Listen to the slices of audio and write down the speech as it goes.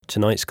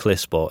Tonight's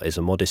Clispot is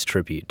a modest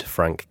tribute to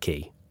Frank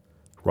Key,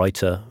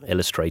 writer,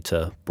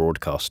 illustrator,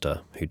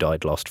 broadcaster who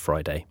died last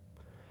Friday.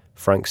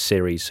 Frank's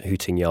series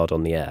Hooting Yard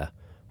on the Air,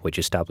 which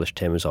established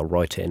him as our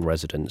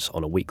writer-in-residence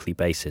on a weekly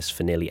basis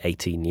for nearly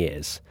 18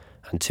 years,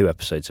 and 2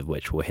 episodes of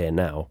which we'll hear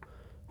now,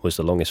 was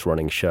the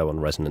longest-running show on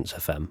Resonance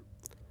FM.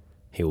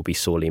 He will be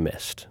sorely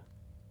missed.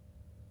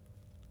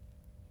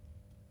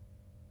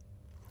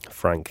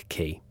 Frank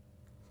Key.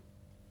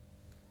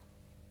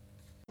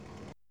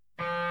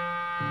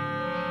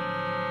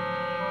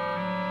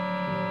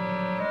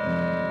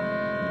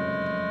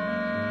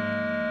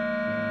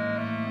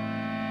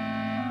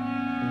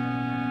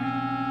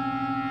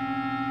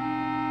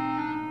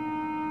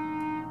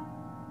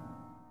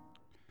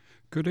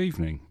 Good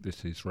evening,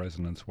 this is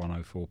Resonance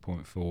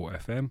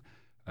 104.4 FM.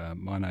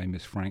 My name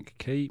is Frank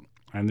Key,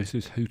 and this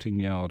is Hooting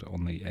Yard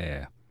on the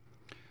Air.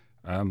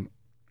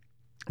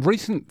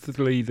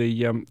 Recently,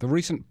 the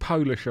recent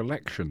Polish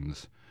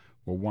elections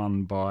were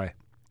won by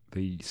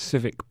the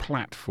Civic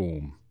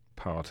Platform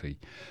Party,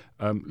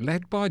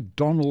 led by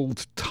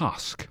Donald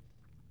Tusk.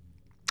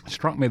 It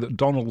struck me that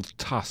Donald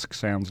Tusk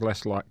sounds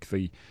less like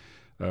the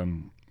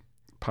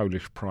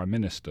Polish Prime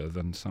Minister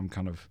than some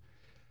kind of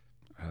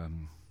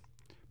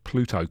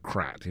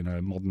plutocrat in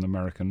a modern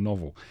American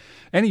novel.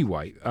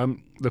 Anyway,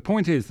 the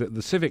point is that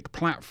the Civic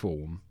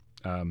Platform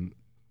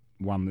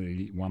won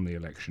the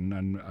election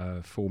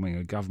and forming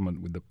a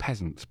government with the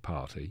Peasants'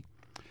 Party.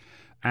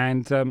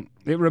 And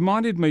it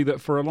reminded me that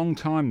for a long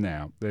time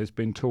now there's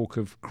been talk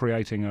of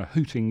creating a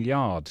Hooting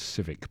Yard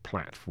civic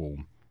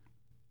platform.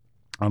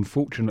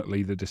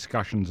 Unfortunately, the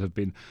discussions have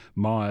been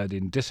mired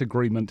in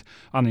disagreement,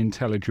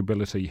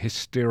 unintelligibility,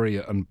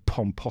 hysteria and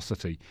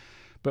pomposity.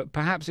 But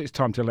perhaps it's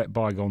time to let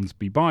bygones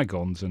be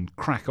bygones and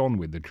crack on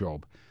with the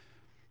job.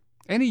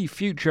 Any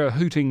future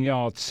Hooting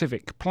Yard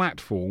civic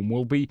platform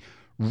will be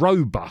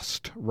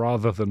robust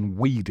rather than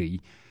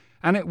weedy,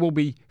 and it will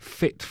be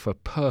fit for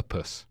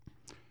purpose.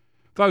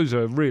 Those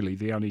are really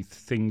the only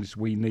things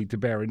we need to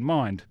bear in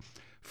mind,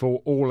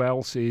 for all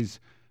else is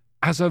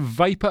as a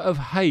vapour of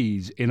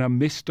haze in a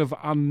mist of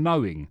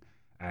unknowing,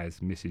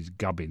 as Mrs.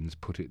 Gubbins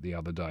put it the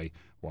other day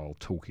while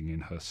talking in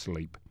her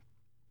sleep.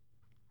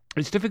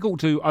 It's difficult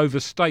to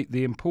overstate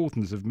the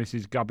importance of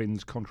Mrs.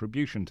 Gubbins'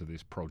 contribution to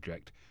this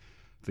project.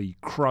 The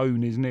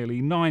crone is nearly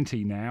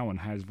 90 now and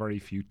has very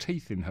few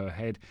teeth in her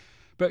head,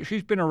 but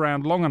she's been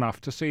around long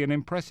enough to see an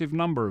impressive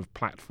number of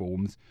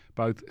platforms,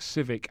 both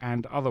civic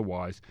and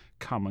otherwise,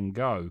 come and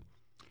go.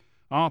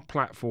 Our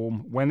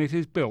platform, when it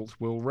is built,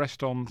 will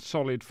rest on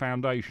solid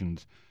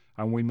foundations,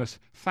 and we must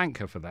thank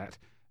her for that,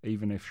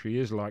 even if she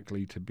is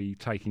likely to be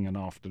taking an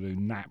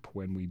afternoon nap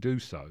when we do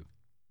so.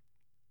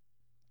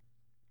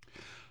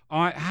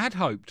 I had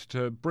hoped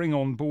to bring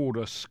on board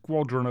a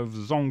squadron of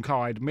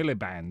zonk-eyed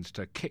Miliband's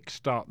to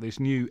kick-start this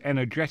new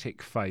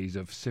energetic phase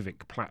of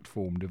civic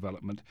platform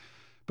development,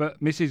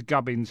 but Mrs.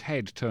 Gubbins'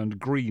 head turned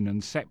green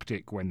and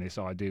septic when this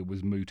idea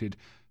was mooted,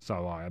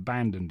 so I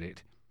abandoned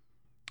it.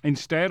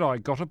 Instead, I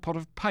got a pot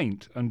of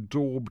paint and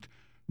daubed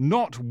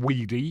 "not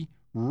weedy,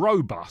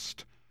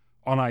 robust"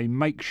 on a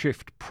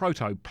makeshift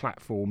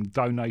proto-platform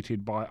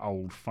donated by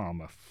old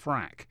Farmer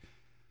Frack.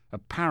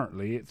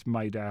 Apparently it's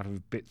made out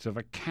of bits of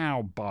a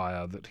cow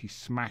byre that he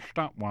smashed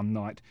up one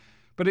night,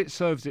 but it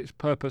serves its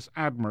purpose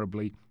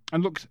admirably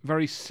and looks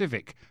very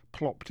civic,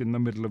 plopped in the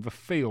middle of a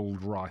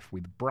field rife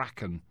with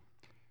bracken.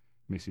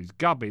 Mrs.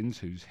 Gubbins,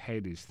 whose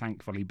head is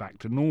thankfully back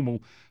to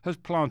normal, has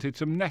planted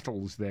some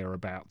nettles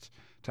thereabouts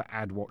to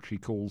add what she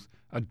calls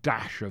a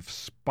dash of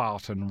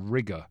Spartan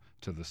rigour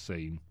to the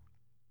scene.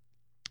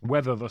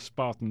 Whether the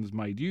Spartans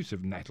made use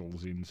of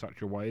nettles in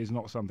such a way is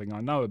not something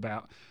I know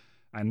about,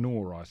 and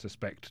nor, I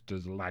suspect,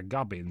 does La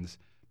Gubbins,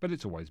 but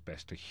it's always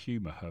best to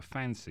humour her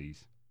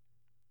fancies.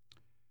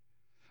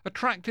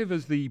 Attractive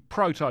as the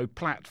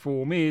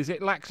proto-platform is,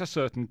 it lacks a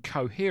certain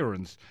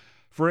coherence,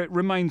 for it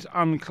remains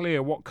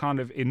unclear what kind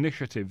of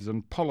initiatives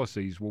and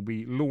policies will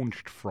be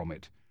launched from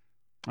it.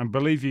 And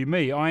believe you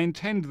me, I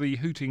intend the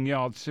Hooting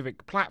Yard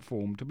civic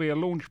platform to be a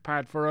launch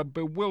pad for a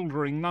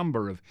bewildering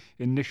number of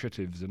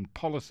initiatives and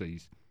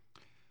policies.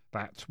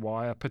 That's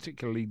why a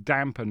particularly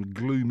damp and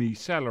gloomy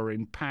cellar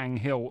in Pang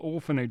Hill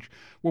Orphanage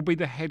will be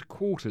the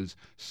headquarters,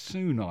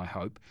 soon I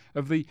hope,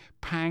 of the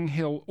Pang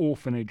Hill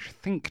Orphanage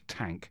think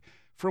tank,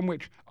 from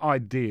which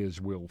ideas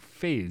will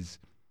fizz.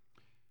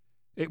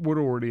 It would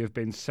already have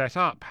been set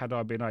up had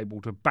I been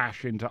able to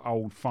bash into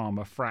old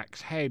Farmer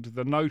Frack's head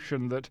the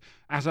notion that,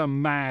 as a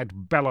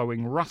mad,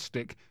 bellowing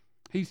rustic,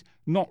 he's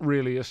not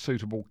really a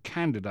suitable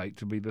candidate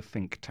to be the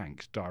think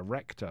tank's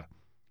director.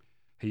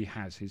 He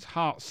has his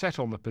heart set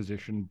on the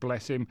position,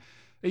 bless him,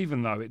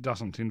 even though it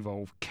doesn't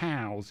involve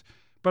cows,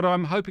 but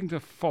I'm hoping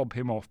to fob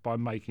him off by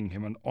making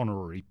him an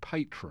honorary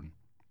patron.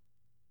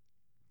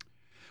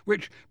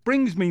 Which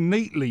brings me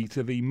neatly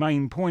to the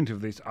main point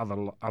of this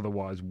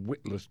otherwise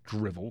witless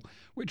drivel,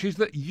 which is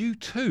that you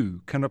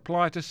too can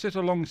apply to sit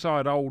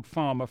alongside old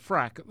Farmer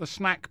Frack at the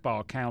snack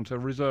bar counter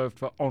reserved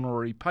for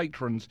honorary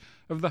patrons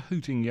of the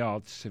Hooting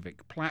Yard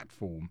civic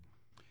platform.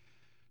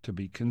 to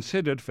be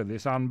considered for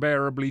this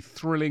unbearably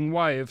thrilling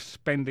way of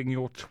spending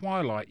your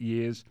twilight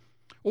years,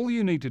 all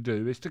you need to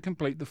do is to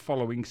complete the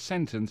following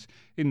sentence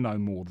in no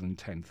more than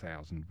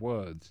 10,000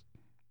 words.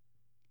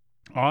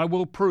 I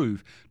will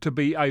prove to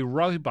be a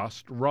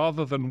robust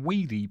rather than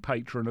weedy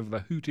patron of the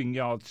Hooting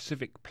Yard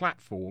civic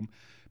platform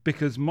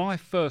because my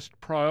first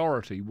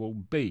priority will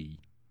be...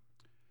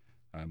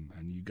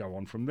 and you go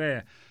on from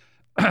there.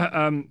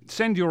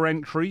 Send your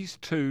entries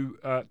to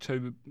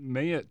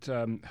me at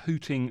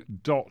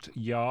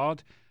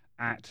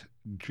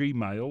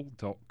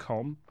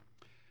hooting.yard@gmail.com,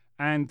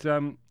 and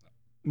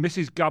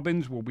Mrs.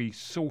 Gubbins will be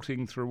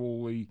sorting through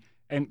all the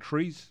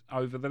entries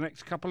over the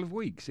next couple of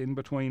weeks in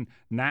between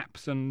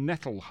naps and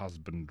nettle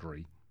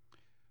husbandry.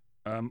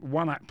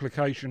 One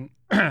application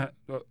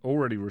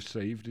already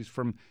received is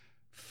from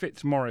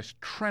Fitzmaurice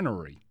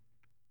Trenery,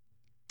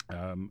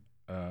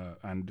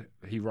 and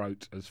he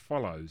wrote as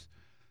follows: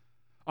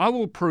 I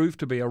will prove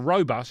to be a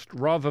robust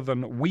rather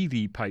than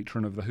weedy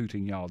patron of the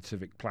Hooting Yard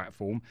civic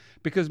platform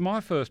because my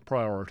first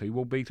priority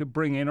will be to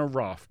bring in a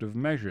raft of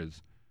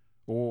measures,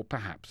 or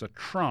perhaps a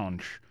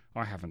tranche.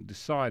 I haven't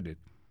decided.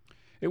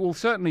 It will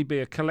certainly be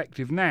a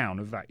collective noun,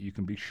 of that you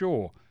can be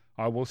sure.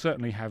 I will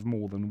certainly have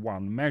more than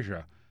one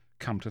measure.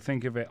 Come to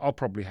think of it, I'll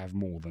probably have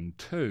more than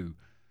two.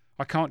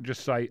 I can't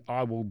just say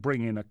I will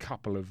bring in a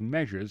couple of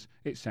measures.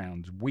 It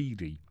sounds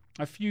weedy.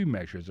 A few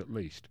measures at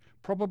least,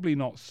 probably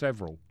not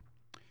several.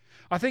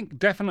 I think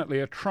definitely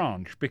a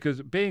tranche,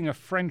 because being a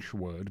French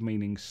word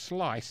meaning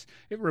slice,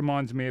 it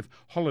reminds me of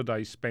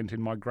holidays spent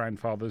in my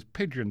grandfather's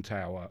pigeon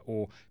tower,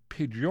 or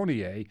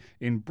pigeonnier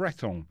in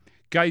Breton,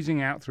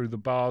 gazing out through the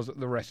bars at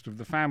the rest of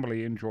the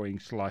family enjoying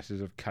slices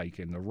of cake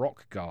in the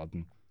rock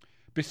garden.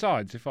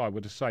 Besides, if I were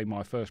to say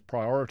my first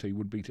priority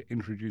would be to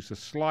introduce a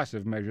slice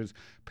of measures,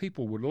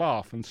 people would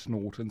laugh and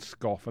snort and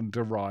scoff and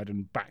deride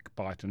and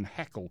backbite and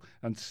heckle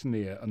and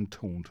sneer and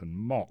taunt and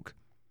mock.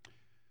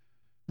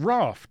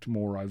 Raft,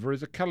 moreover,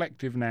 is a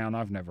collective noun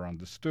I've never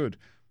understood.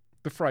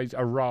 The phrase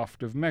a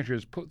raft of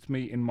measures puts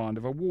me in mind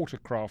of a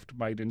watercraft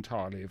made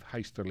entirely of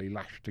hastily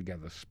lashed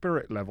together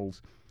spirit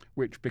levels,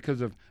 which,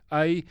 because of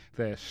A,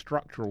 their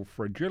structural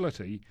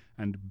fragility,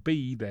 and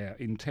B, their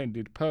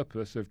intended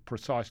purpose of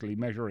precisely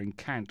measuring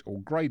cant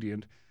or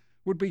gradient,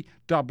 would be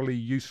doubly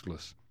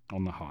useless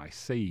on the high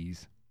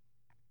seas.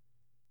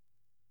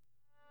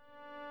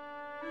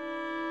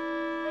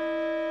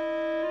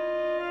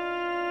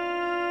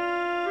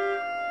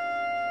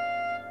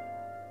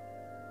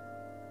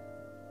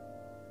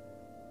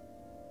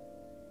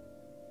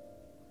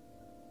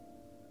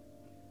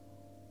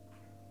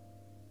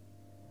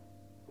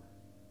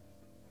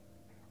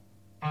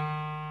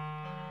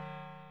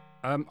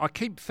 I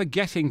keep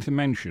forgetting to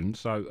mention,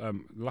 so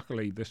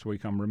luckily this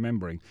week I'm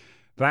remembering,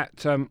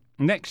 that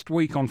next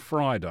week on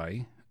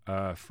Friday,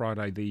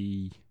 Friday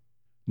the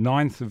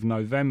 9th of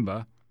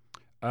November,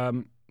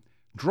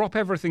 drop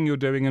everything you're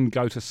doing and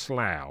go to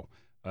Slough.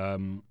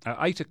 At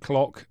 8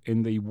 o'clock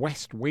in the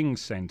West Wing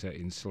Centre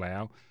in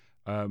Slough,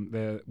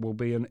 there will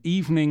be an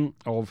evening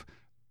of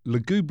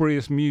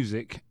lugubrious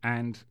music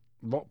and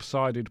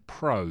lopsided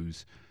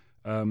prose.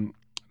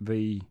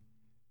 The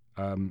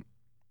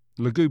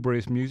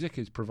lugubrious music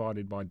is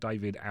provided by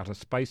David Outer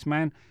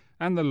Spaceman,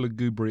 and the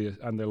lugubrious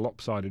and the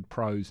lopsided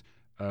prose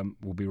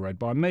will be read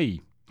by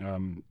me.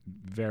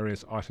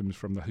 Various items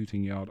from the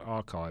Hooting Yard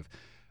archive.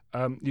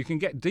 You can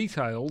get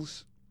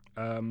details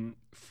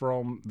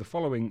from the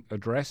following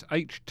address: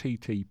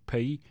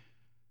 http://fenner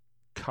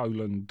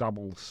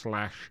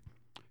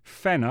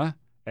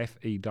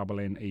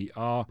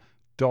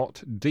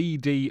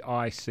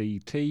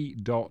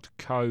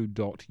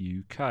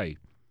FENNER.ddict.co.uk.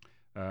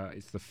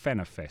 It's the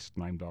Fenner Fest,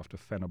 named after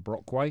Fenner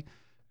Brockway.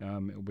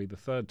 It'll be the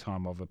third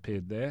time I've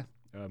appeared there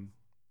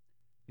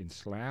in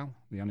Slough,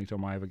 the only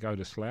time I ever go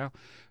to Slough.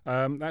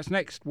 That's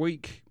next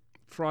week,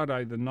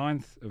 Friday the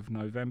 9th of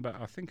November,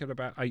 I think at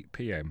about 8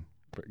 p.m.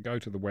 But go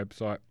to the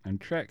website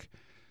and check.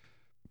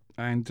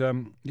 And,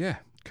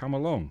 come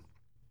along.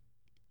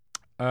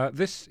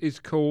 This is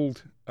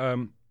called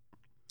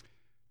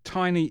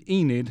Tiny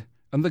Enid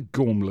and the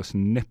Gormless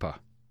Nipper.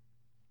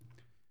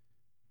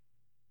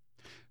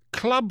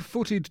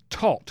 Club-footed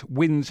tot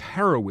wins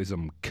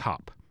heroism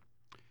cup.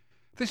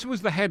 This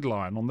was the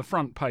headline on the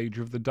front page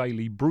of the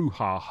Daily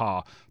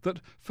Brouhaha that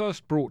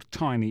first brought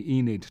Tiny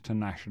Enid to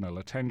national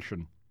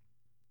attention.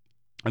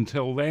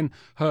 Until then,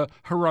 her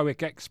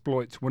heroic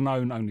exploits were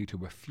known only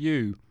to a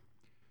few.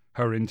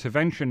 Her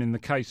intervention in the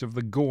case of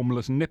the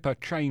Gormless Nipper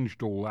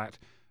changed all that,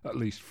 at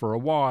least for a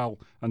while,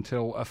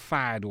 until a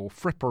fad or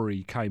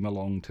frippery came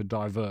along to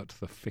divert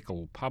the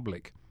fickle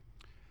public.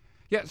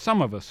 Yet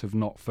some of us have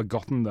not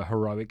forgotten the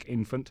heroic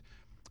infant,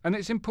 and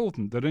it's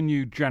important that a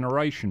new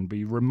generation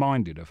be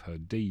reminded of her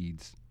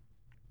deeds.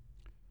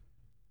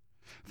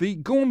 The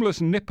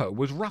Gormless Nipper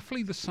was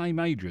roughly the same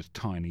age as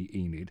Tiny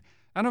Enid,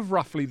 and of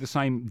roughly the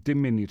same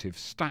diminutive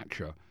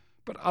stature,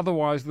 but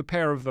otherwise the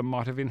pair of them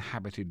might have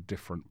inhabited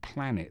different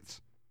planets.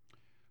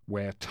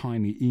 Where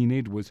Tiny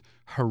Enid was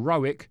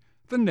heroic,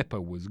 the Nipper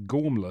was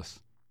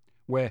gormless.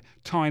 Where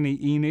Tiny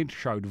Enid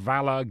showed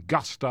valour,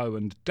 gusto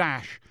and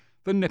dash,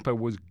 The nipper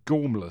was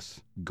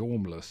gormless,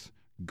 gormless,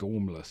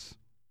 gormless.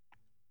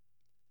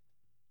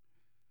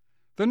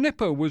 The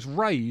nipper was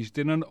raised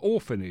in an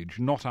orphanage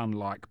not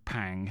unlike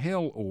Pang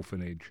Hill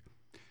Orphanage.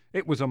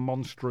 It was a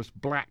monstrous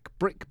black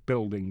brick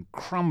building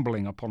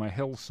crumbling upon a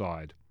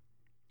hillside.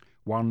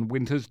 One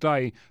winter's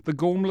day, the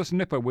gormless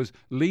nipper was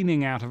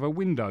leaning out of a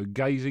window,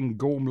 gazing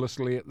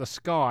gormlessly at the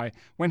sky,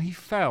 when he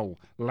fell,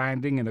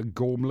 landing in a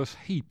gormless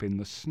heap in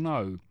the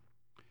snow.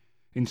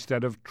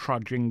 Instead of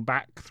trudging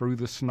back through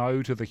the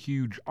snow to the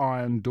huge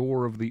iron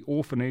door of the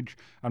orphanage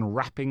and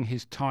rapping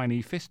his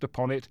tiny fist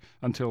upon it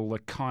until the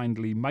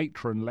kindly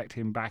matron let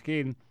him back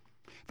in,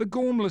 the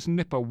gormless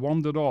nipper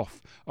wandered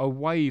off,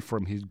 away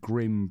from his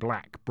grim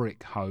black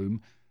brick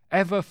home,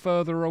 ever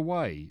further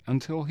away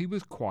until he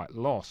was quite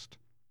lost.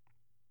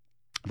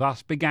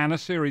 Thus began a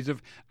series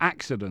of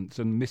accidents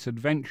and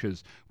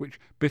misadventures which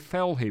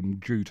befell him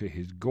due to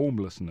his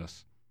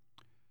gormlessness.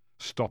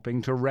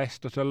 Stopping to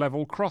rest at a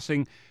level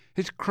crossing,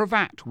 his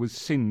cravat was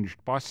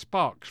singed by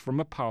sparks from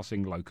a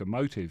passing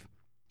locomotive.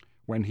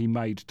 When he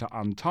made to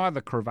untie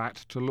the cravat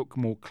to look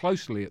more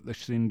closely at the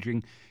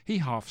singeing, he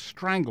half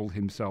strangled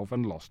himself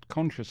and lost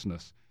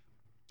consciousness.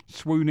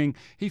 Swooning,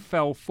 he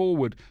fell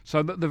forward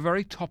so that the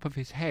very top of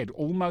his head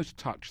almost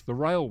touched the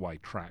railway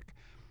track,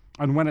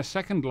 and when a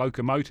second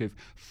locomotive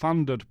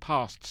thundered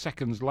past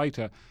seconds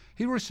later,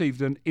 he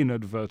received an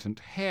inadvertent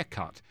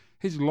haircut,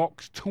 his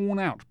locks torn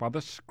out by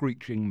the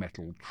screeching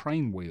metal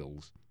train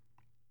wheels.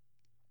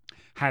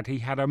 Had he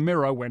had a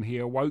mirror when he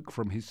awoke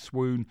from his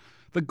swoon,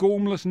 the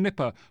gormless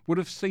nipper would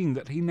have seen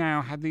that he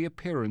now had the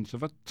appearance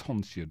of a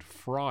tonsured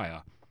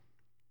friar.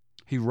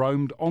 He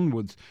roamed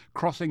onwards,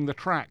 crossing the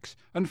tracks,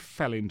 and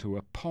fell into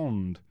a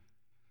pond.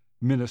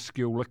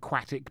 Minuscule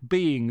aquatic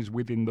beings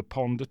within the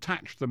pond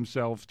attached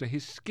themselves to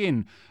his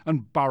skin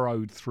and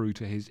burrowed through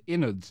to his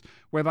innards,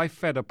 where they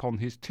fed upon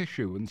his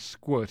tissue and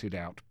squirted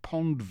out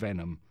pond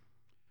venom.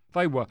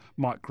 They were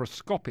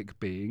microscopic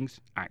beings,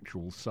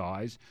 actual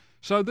size,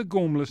 so the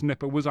gormless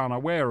nipper was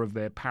unaware of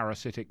their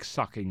parasitic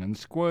sucking and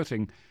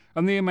squirting,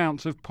 and the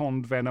amounts of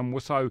pond venom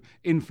were so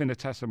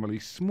infinitesimally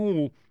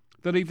small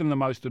that even the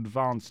most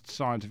advanced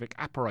scientific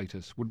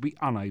apparatus would be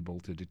unable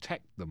to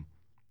detect them.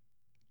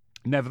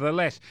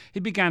 Nevertheless, he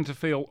began to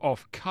feel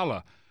off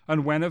colour,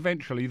 and when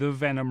eventually the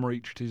venom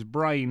reached his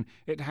brain,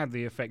 it had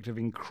the effect of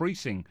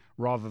increasing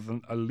rather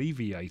than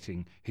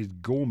alleviating his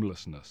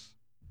gormlessness.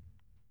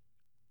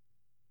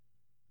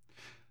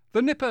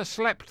 The nipper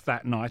slept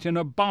that night in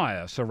a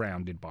byre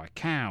surrounded by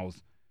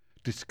cows.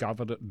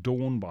 Discovered at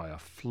dawn by a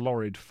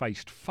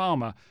florid-faced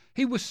farmer,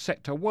 he was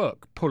set to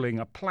work pulling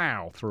a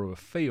plough through a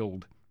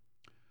field.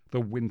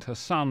 The winter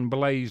sun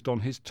blazed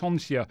on his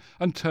tonsure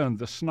and turned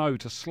the snow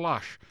to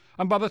slush,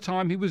 and by the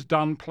time he was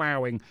done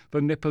ploughing, the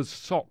nipper's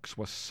socks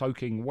were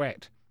soaking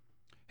wet.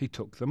 He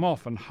took them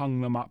off and hung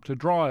them up to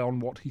dry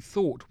on what he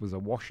thought was a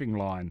washing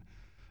line.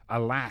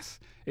 Alas,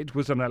 it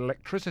was an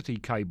electricity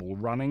cable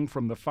running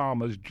from the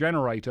farmer's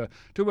generator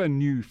to a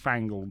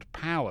new-fangled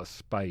power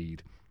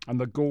spade, and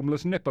the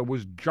gormless nipper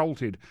was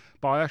jolted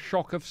by a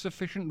shock of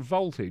sufficient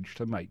voltage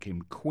to make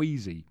him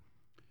queasy.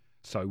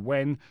 So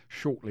when,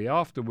 shortly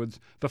afterwards,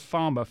 the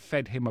farmer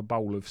fed him a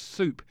bowl of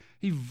soup,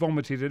 he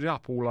vomited it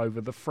up all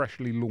over the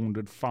freshly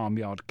laundered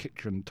farmyard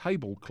kitchen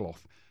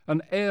tablecloth,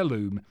 an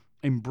heirloom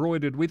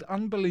embroidered with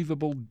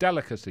unbelievable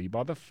delicacy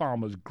by the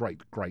farmer's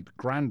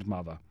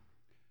great-great-grandmother.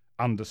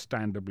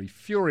 Understandably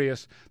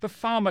furious, the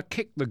farmer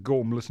kicked the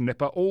gormless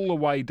nipper all the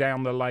way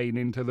down the lane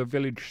into the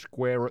village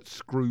square at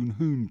Scroon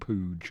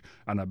Hoonpooge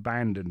and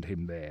abandoned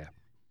him there.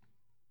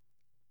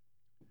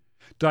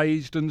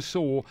 Dazed and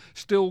sore,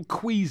 still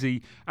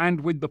queasy, and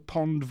with the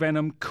pond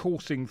venom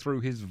coursing through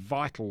his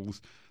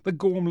vitals, the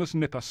gormless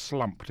nipper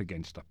slumped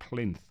against a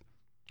plinth.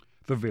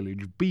 The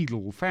village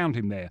beadle found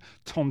him there,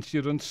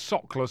 tonsured and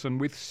sockless and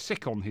with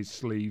sick on his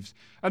sleeves,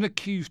 and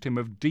accused him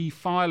of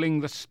defiling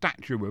the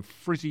statue of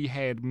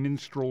frizzy-haired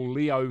minstrel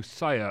Leo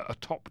Sayer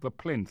atop the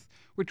plinth,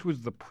 which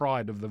was the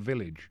pride of the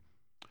village.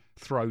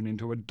 Thrown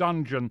into a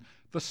dungeon,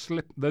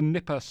 the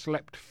nipper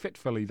slept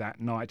fitfully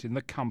that night in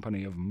the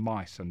company of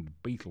mice and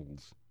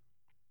beetles.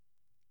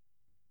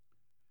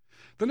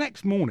 The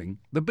next morning,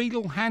 the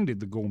beadle handed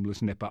the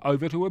gormless nipper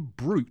over to a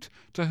brute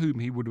to whom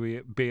he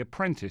would be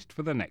apprenticed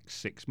for the next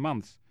 6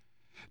 months.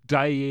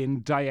 Day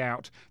in, day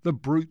out, the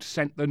brute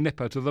sent the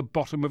nipper to the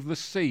bottom of the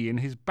sea in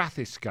his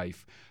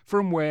bathyscaphe,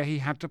 from where he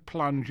had to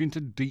plunge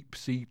into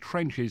deep-sea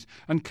trenches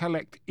and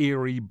collect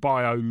eerie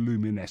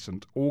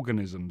bioluminescent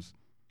organisms.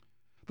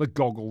 The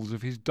goggles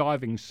of his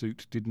diving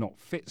suit did not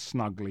fit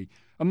snugly,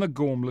 and the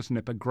gormless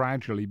nipper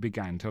gradually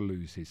began to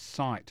lose his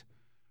sight.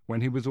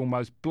 When he was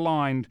almost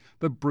blind,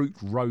 the brute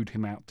rowed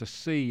him out to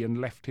sea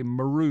and left him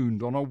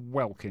marooned on a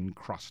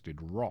whelk-encrusted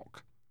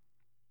rock.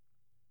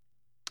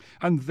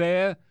 And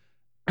there,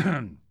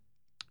 and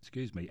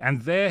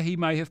there he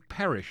may have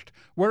perished,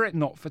 were it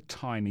not for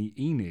tiny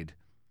Enid.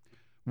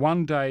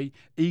 One day,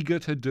 eager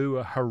to do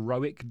a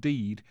heroic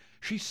deed,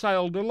 she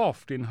sailed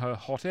aloft in her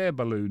hot air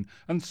balloon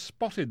and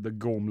spotted the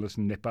gormless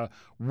nipper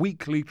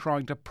weakly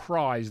trying to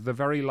prize the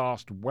very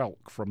last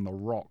whelk from the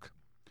rock.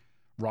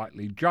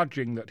 Rightly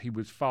judging that he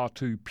was far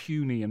too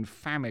puny and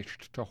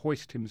famished to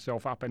hoist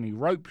himself up any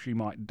rope she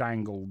might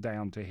dangle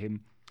down to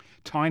him,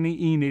 Tiny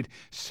Enid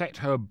set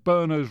her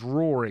burners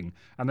roaring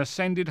and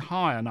ascended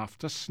high enough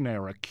to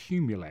snare a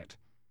cumulet.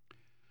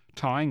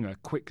 Tying a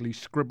quickly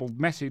scribbled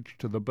message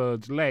to the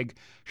bird's leg,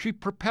 she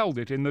propelled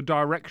it in the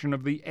direction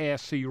of the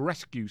Air-Sea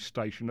Rescue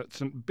Station at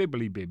St.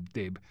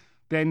 Bibbly-Bib-Dib,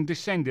 then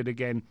descended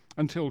again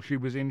until she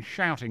was in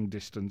shouting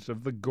distance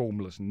of the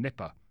Gormless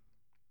Nipper.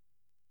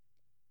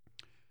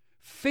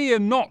 "Fear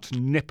not,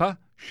 Nipper,"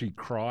 she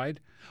cried.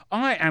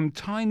 "I am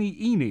Tiny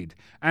Enid,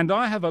 and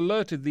I have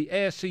alerted the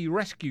Air-Sea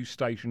Rescue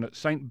Station at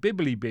St.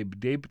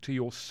 Bibbly-Bib-Dib to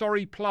your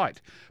sorry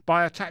plight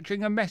by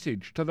attaching a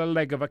message to the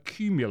leg of a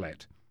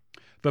cumulet.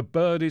 The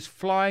bird is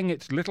flying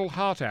its little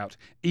heart out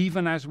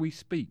even as we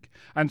speak,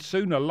 and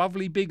soon a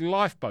lovely big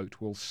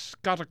lifeboat will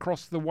scud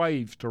across the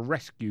waves to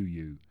rescue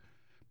you.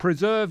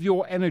 Preserve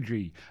your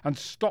energy and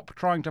stop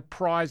trying to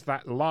prize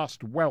that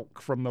last whelk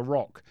from the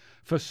rock,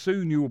 for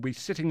soon you will be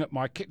sitting at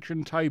my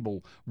kitchen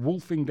table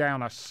wolfing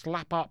down a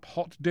slap-up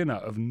hot dinner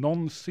of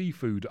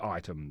non-seafood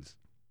items."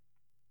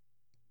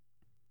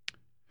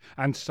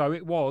 And so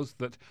it was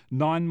that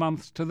 9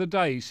 months to the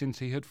day since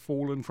he had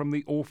fallen from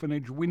the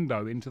orphanage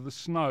window into the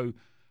snow,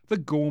 the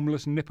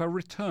Gormless Nipper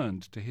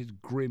returned to his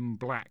grim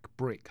black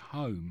brick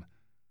home.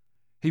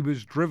 He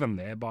was driven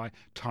there by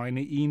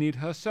Tiny Enid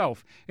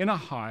herself in a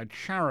hired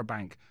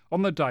charabanc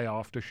on the day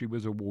after she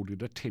was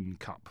awarded a tin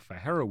cup for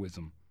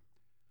heroism.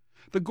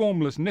 The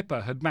Gormless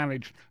Nipper had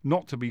managed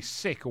not to be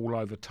sick all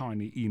over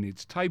Tiny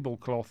Enid's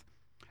tablecloth,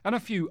 and a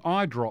few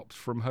eye drops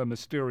from her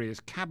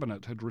mysterious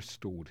cabinet had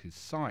restored his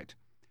sight.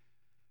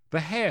 The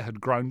hair had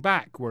grown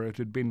back where it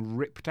had been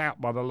ripped out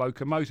by the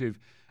locomotive,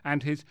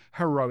 and his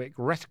heroic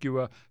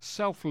rescuer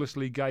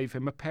selflessly gave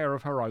him a pair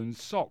of her own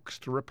socks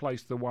to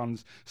replace the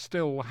ones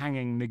still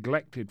hanging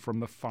neglected from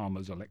the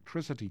farmer's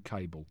electricity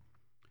cable.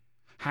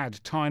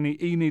 Had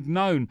Tiny Enid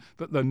known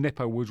that the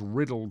Nipper was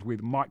riddled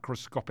with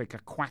microscopic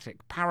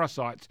aquatic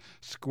parasites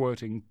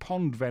squirting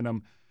pond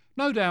venom,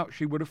 no doubt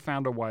she would have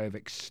found a way of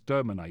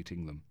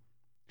exterminating them.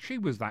 She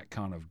was that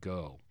kind of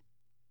girl.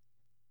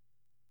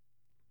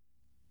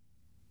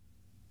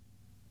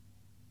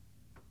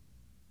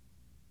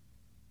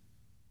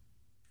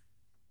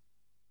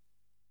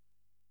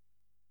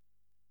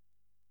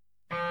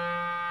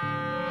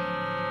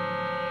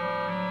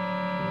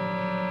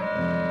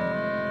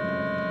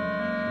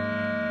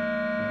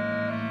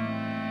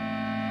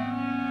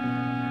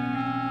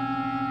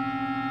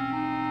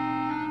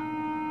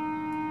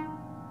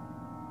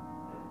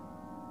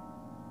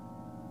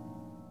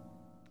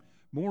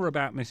 More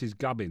about Mrs.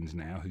 Gubbins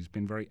now, who's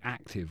been very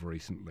active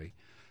recently.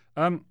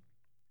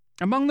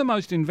 Among the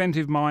most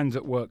inventive minds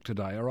at work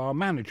today are our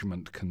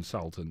management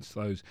consultants,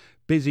 those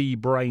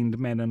busy-brained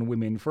men and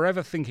women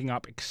forever thinking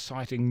up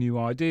exciting new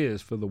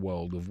ideas for the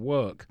world of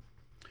work.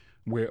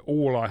 We're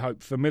all, I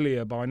hope,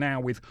 familiar by now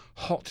with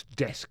hot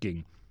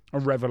desking, a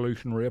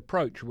revolutionary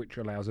approach which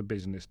allows a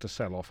business to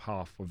sell off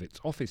half of its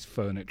office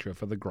furniture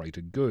for the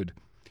greater good.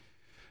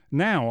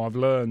 Now I've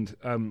learned,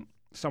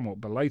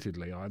 somewhat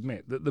belatedly I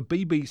admit, that the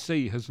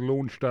BBC has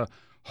launched a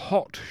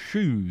hot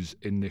shoes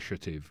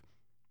initiative.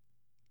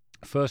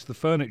 First the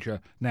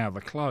furniture, now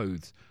the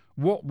clothes.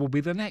 What will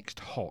be the next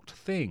hot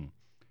thing?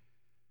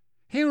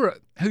 Here at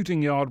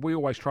Hooting Yard we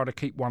always try to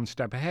keep one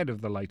step ahead of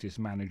the latest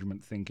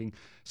management thinking,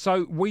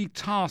 so we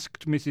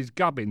tasked Mrs.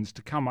 Gubbins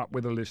to come up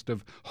with a list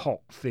of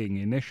hot thing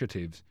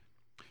initiatives.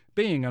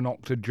 Being an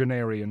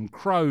octogenarian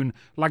crone,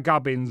 La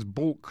Gubbins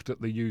balked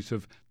at the use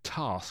of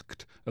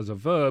tasked as a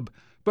verb,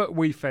 but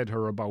we fed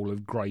her a bowl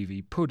of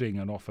gravy pudding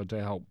and offered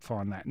to help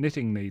find that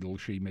knitting needle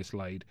she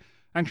mislaid,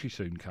 and she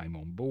soon came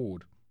on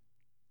board.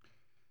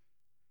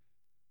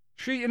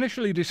 She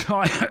initially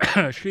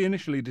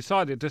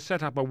decided to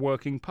set up a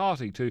working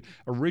party to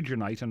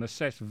originate and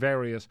assess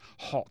various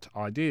hot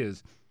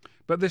ideas,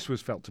 but this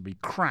was felt to be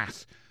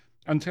crass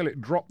until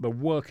it dropped the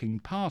Working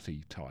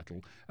Party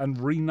title and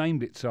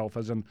renamed itself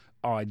as an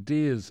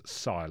ideas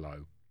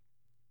silo.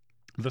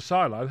 The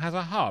silo has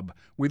a hub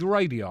with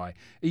radii.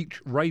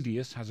 Each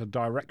radius has a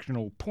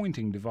directional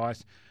pointing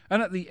device,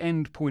 and at the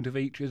end point of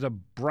each is a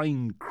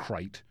brain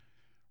crate.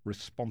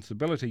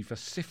 Responsibility for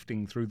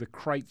sifting through the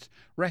crates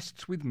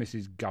rests with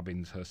Mrs.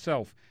 Gubbins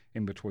herself,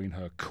 in between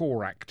her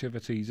core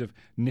activities of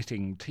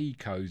knitting tea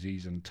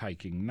cosies and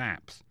taking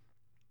naps.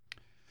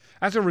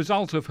 As a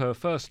result of her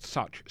first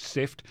such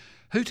sift,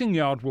 Hooting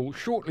Yard will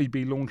shortly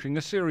be launching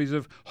a series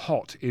of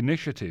hot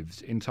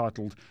initiatives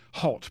entitled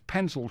Hot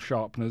Pencil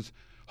Sharpeners,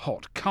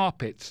 Hot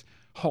Carpets,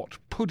 Hot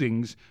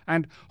Puddings,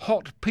 and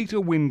Hot Peter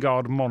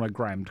Wyngarde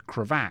monogrammed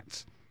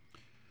cravats.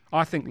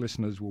 I think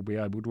listeners will be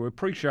able to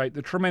appreciate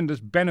the tremendous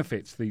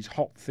benefits these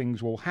hot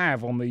things will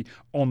have on the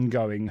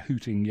ongoing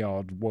Hooting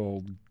Yard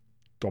world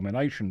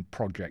domination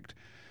project.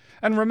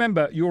 And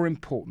remember, you're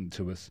important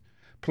to us.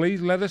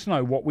 Please let us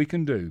know what we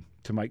can do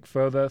to make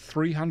further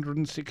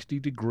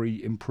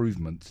 360-degree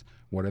improvements,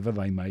 whatever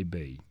they may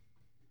be.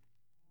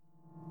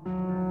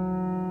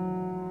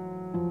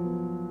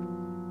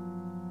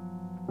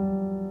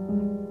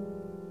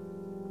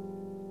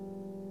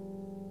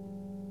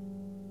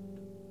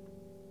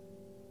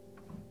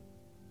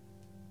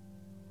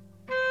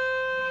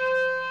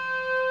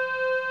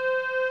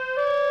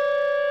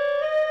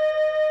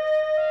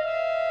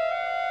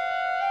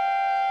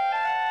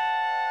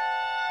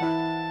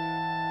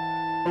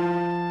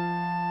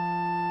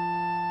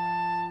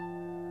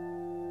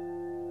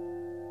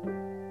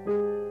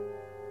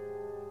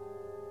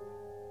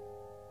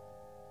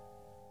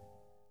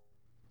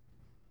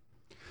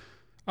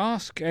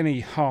 Ask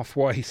any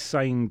halfway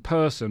sane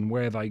person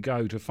where they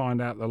go to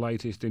find out the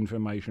latest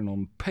information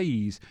on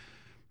peas,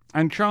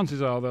 and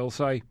chances are they'll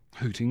say,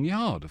 Hooting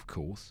Yard, of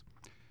course.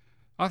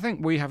 I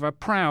think we have a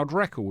proud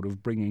record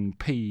of bringing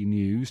pea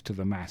news to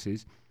the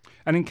masses,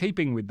 and in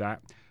keeping with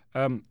that,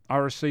 I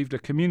received a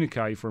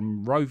communique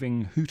from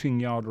roving Hooting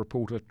Yard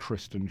reporter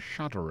Tristan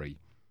Shuddery.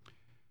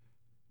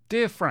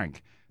 Dear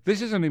Frank,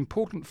 this is an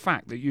important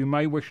fact that you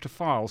may wish to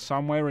file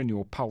somewhere in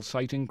your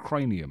pulsating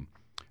cranium.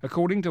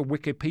 According to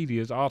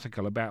Wikipedia's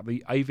article about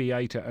the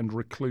aviator and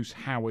recluse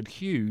Howard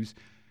Hughes,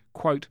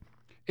 quote,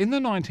 in the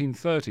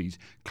 1930s,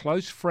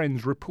 close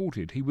friends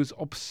reported he was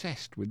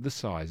obsessed with the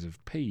size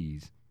of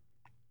peas.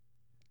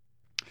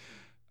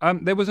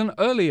 There was an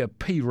earlier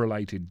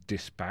pea-related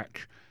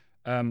dispatch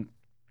on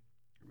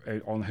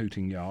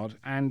Hooting Yard,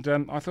 and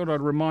I thought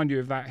I'd remind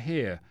you of that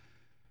here.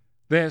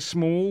 They're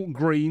small,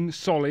 green,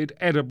 solid,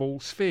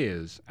 edible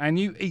spheres, and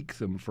you eke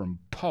them from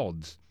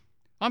pods.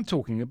 I'm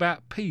talking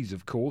about peas,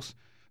 of course.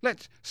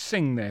 Let's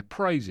sing their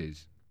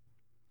praises.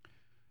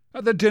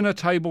 At the dinner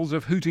tables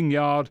of Hooting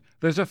Yard,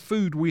 there's a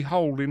food we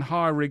hold in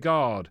high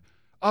regard.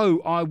 Oh,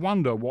 I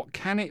wonder what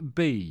can it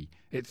be?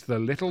 It's the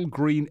little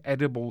green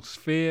edible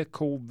sphere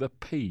called the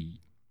pea.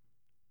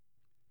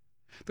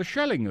 The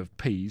shelling of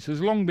peas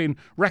has long been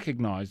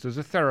recognised as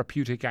a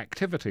therapeutic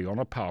activity on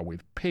a par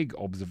with pig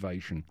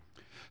observation.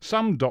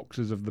 Some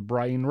doctors of the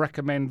brain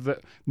recommend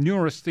that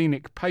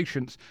neurasthenic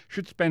patients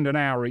should spend an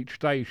hour each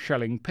day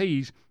shelling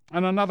peas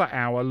and another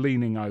hour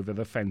leaning over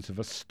the fence of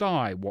a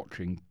sty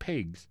watching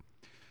pigs.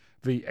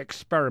 The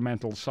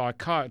experimental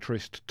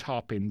psychiatrist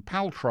Tarpin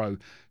Paltrow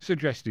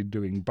suggested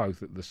doing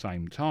both at the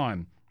same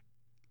time,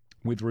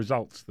 with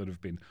results that have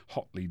been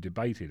hotly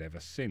debated ever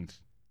since.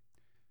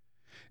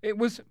 It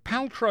was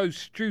Paltrow's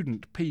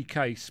student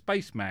P.K.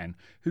 Spaceman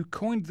who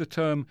coined the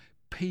term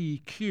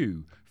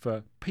PQ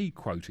for P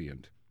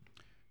quotient.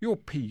 Your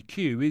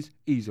PQ is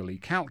easily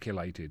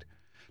calculated.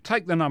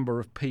 Take the number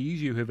of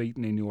peas you have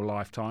eaten in your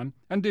lifetime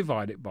and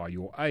divide it by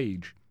your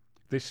age.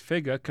 This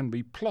figure can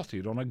be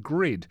plotted on a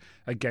grid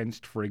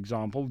against, for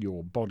example,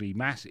 your body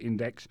mass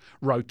index,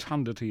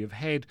 rotundity of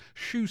head,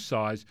 shoe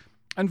size,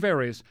 and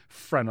various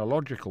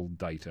phrenological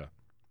data.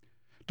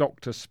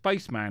 Dr.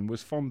 Spaceman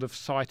was fond of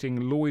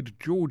citing Lloyd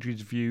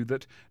George's view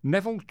that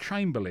Neville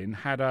Chamberlain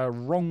had a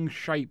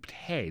wrong-shaped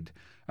head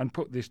and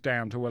put this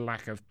down to a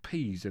lack of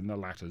peas in the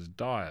latter's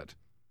diet.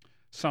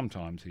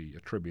 Sometimes he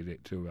attributed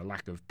it to a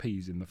lack of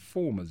peas in the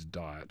former's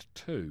diet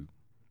too.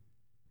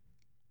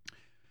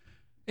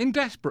 In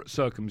desperate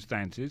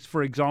circumstances,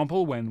 for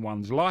example when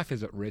one's life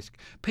is at risk,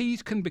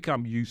 peas can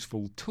become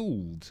useful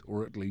tools,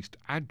 or at least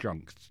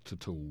adjuncts to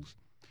tools.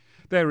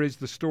 There is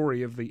the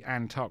story of the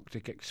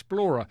Antarctic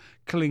explorer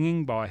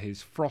clinging by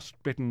his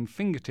frost-bitten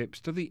fingertips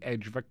to the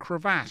edge of a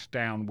crevasse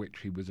down which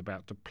he was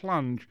about to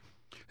plunge,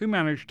 who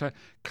managed to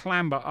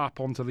clamber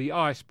up onto the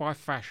ice by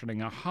fashioning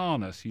a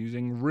harness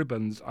using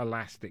ribbons,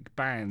 elastic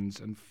bands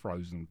and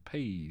frozen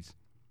peas.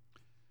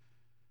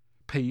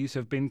 Peas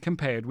have been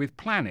compared with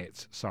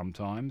planets,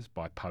 sometimes,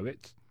 by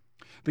poets.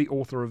 The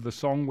author of the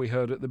song we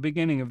heard at the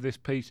beginning of this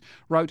piece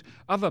wrote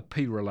other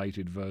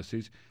pea-related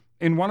verses,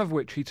 in one of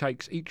which he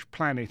takes each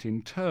planet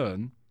in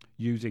turn,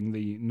 using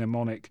the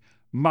mnemonic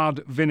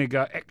mud,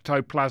 vinegar,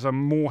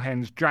 ectoplasm,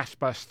 moorhens,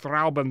 jasper,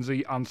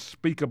 straubensee,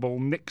 unspeakable,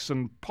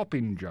 Nixon,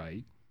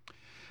 popinjay,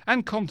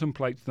 and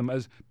contemplates them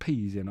as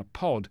peas in a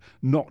pod,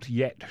 not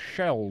yet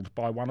shelled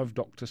by one of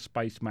Dr.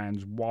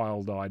 Spaceman's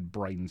wild-eyed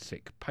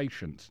brain-sick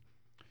patients.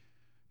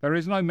 There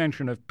is no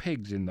mention of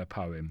pigs in the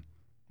poem.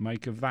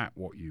 Make of that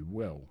what you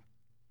will.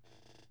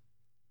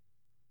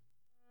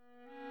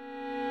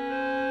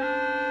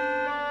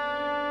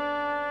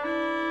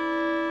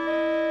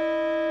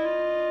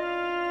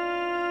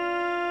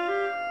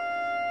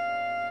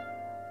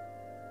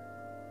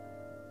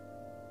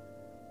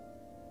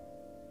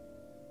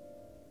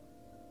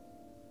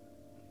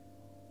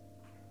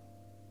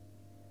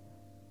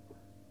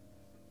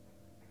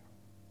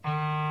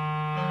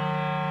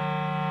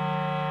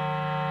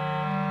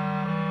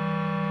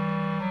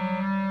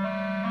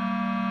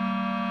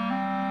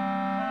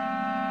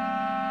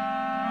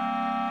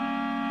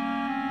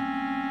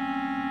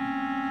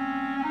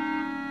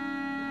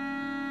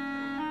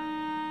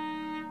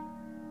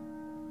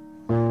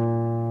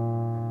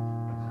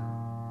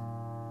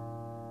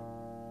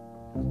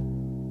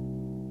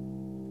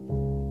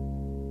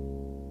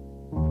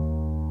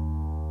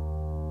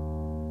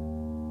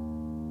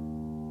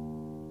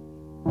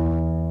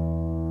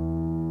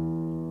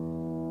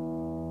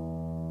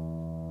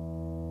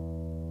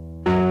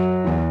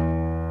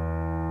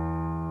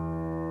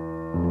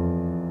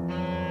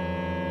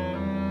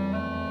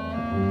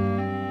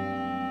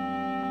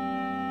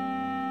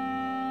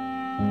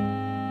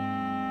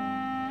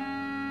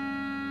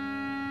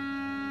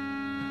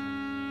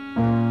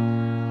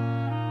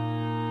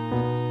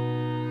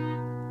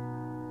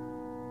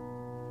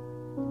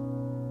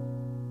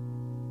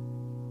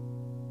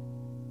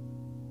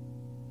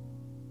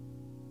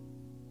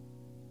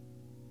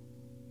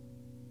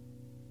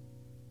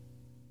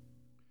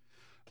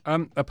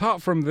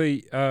 Apart from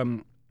the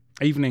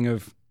evening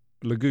of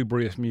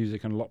lugubrious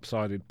music and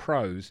lopsided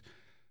prose.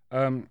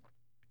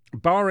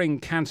 Barring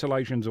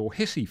cancellations or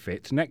hissy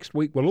fits, next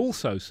week will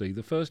also see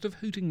the first of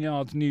Hooting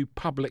Yard's new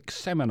public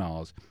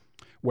seminars,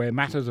 where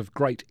matters of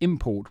great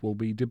import will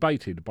be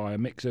debated by a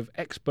mix of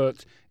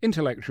experts,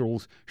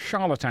 intellectuals,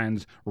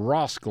 charlatans,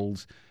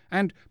 rascals,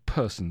 and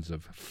persons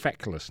of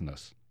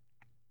fecklessness.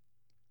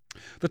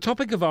 The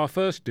topic of our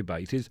first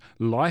debate is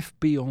life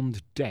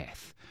beyond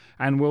death,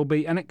 and will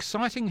be an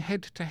exciting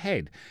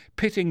head-to-head,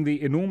 pitting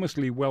the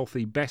enormously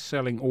wealthy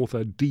best-selling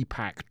author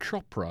Deepak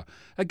Chopra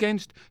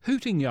against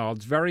Hooting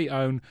Yard's very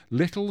own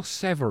Little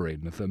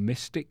Severin, the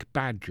Mystic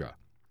Badger.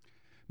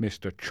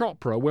 Mr.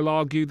 Chopra will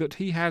argue that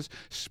he has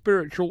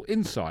spiritual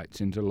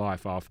insights into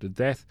life after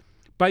death,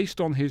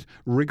 based on his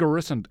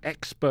rigorous and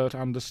expert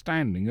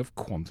understanding of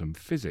quantum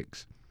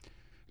physics.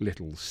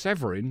 Little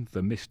Severin,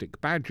 the Mystic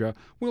Badger,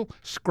 will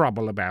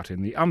scrabble about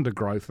in the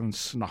undergrowth and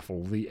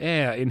snuffle the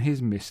air in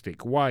his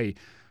mystic way,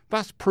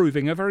 thus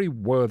proving a very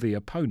worthy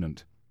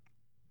opponent.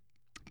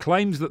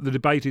 Claims that the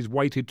debate is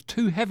weighted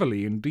too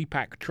heavily in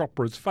Deepak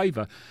Chopra's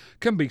favour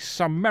can be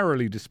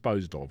summarily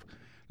disposed of.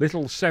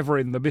 Little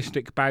Severin, the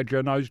Mystic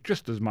Badger, knows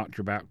just as much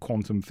about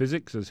quantum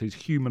physics as his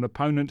human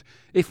opponent,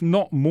 if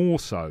not more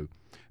so,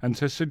 and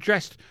to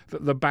suggest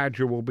that the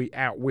Badger will be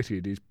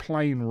outwitted is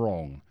plain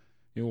wrong.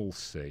 You'll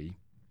see.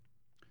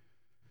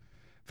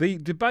 The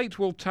debate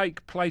will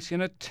take place in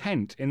a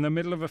tent in the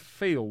middle of a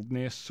field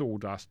near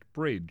Sawdust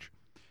Bridge.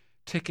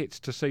 Tickets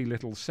to see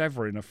Little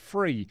Severin are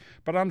free,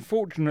 but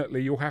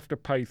unfortunately you'll have to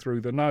pay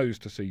through the nose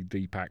to see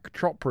Deepak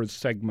Chopra's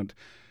segment,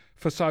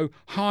 for so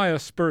high a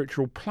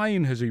spiritual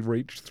plane has he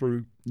reached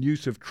through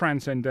use of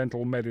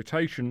transcendental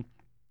meditation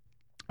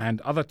and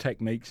other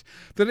techniques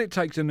that it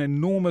takes an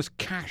enormous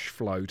cash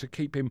flow to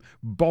keep him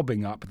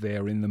bobbing up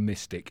there in the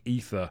mystic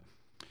ether.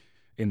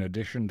 In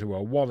addition to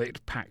a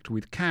wallet packed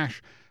with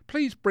cash,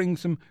 please bring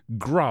some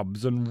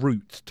grubs and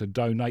roots to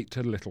donate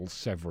to Little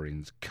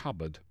Severin's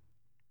cupboard.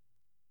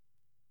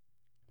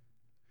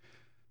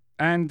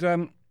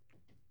 And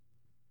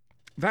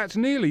that's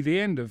nearly the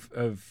end of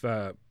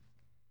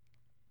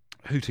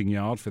Hooting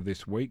Yard for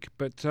this week,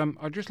 but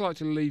I'd just like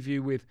to leave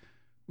you with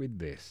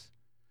this.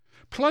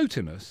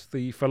 Plotinus,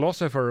 the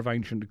philosopher of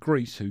ancient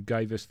Greece who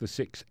gave us the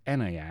 6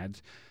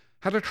 Enneads,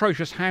 had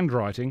atrocious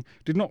handwriting,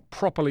 did not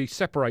properly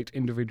separate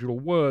individual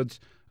words,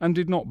 and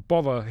did not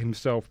bother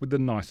himself with the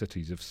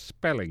niceties of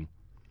spelling.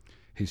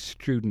 His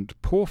student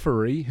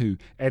Porphyry, who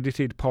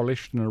edited,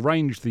 polished and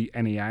arranged the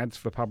Enneads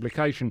for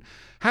publication,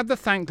 had the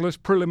thankless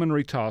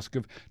preliminary task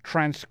of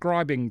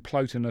transcribing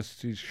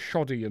Plotinus's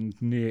shoddy and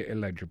near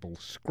illegible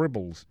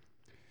scribbles.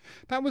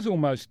 That was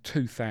almost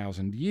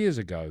 2,000 years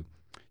ago,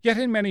 yet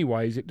in many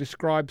ways it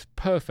describes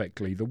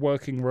perfectly the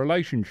working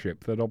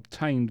relationship that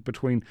obtained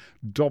between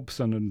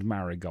Dobson and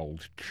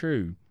Marigold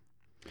Chew.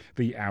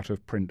 The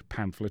out-of-print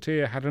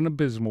pamphleteer had an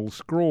abysmal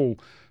scrawl,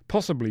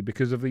 possibly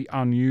because of the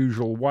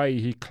unusual way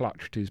he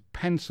clutched his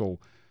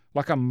pencil,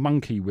 like a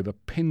monkey with a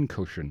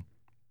pincushion.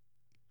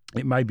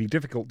 It may be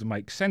difficult to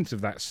make sense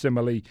of that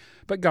simile,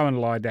 but go and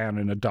lie down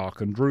in a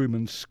darkened room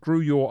and screw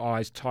your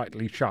eyes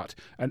tightly shut,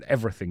 and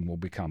everything will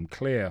become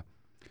clear.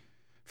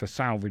 For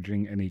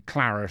salvaging any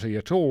clarity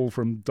at all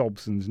from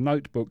Dobson's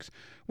notebooks,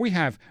 we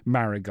have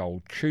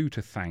Marigold Chew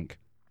to thank.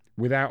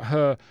 Without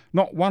her,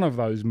 not one of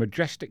those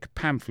majestic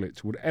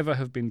pamphlets would ever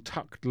have been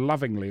tucked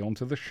lovingly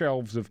onto the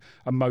shelves of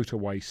a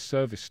motorway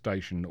service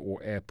station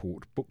or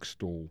airport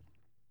bookstall.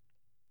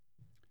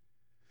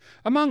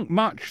 Among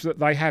much that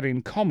they had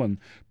in common,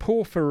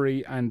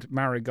 Porphyry and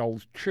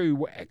Marigold Chew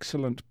were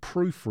excellent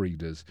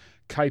proofreaders,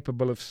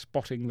 capable of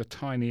spotting the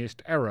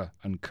tiniest error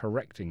and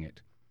correcting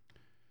it.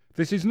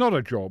 This is not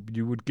a job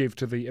you would give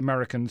to the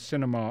American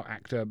cinema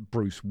actor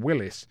Bruce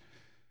Willis.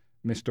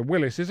 Mr.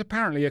 Willis is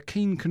apparently a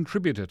keen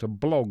contributor to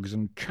blogs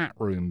and chat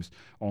rooms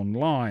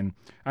online,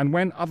 and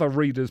when other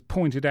readers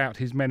pointed out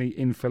his many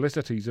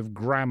infelicities of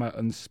grammar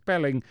and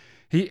spelling,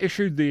 he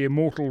issued the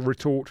immortal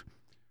retort,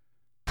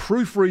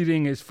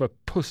 "Proofreading is for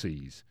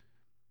pussies."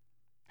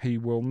 He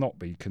will not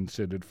be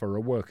considered for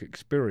a work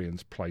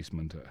experience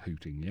placement at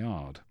Hooting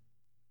Yard.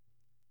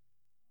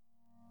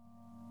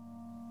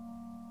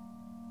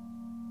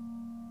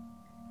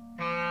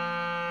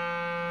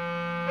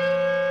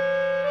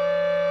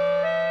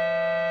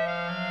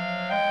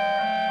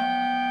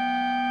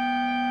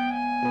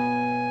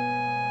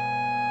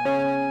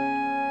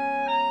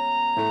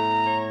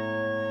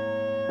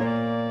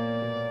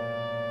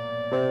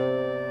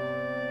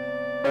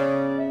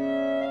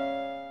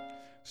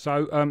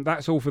 So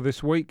that's all for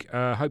this week.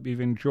 Hope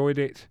you've enjoyed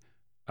it.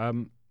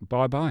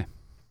 Bye-bye.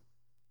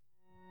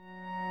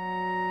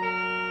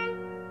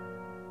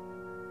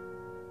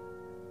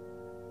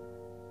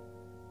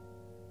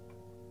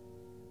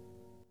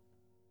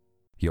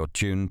 You're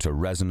tuned to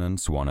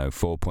Resonance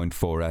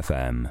 104.4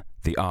 FM,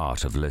 the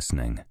art of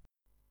listening.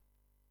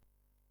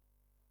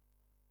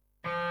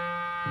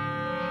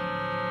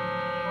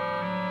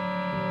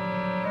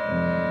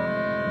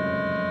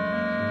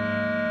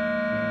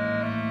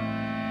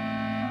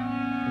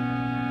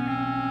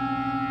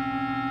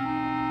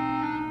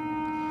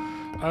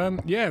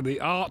 The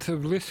art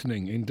of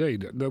listening,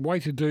 indeed. The way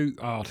to do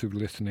art of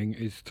listening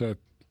is to,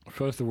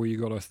 first of all,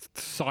 you've got to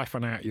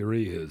siphon out your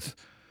ears,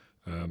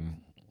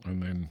 and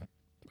then,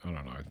 I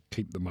don't know,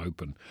 keep them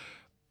open.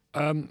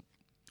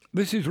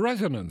 This is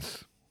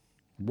Resonance,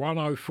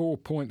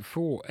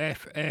 104.4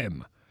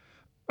 FM,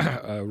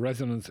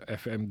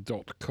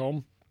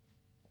 resonancefm.com.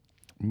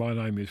 My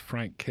name is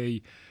Frank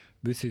Key.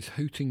 This is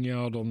Hooting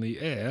Yard on the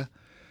Air,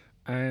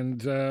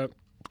 and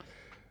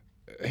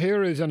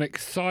here is an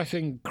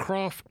exciting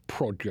craft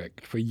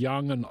project for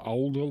young and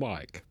old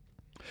alike.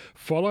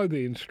 Follow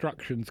the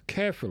instructions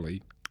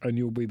carefully and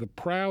you'll be the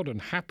proud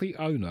and happy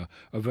owner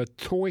of a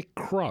toy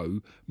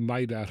crow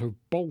made out of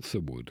balsa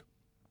wood.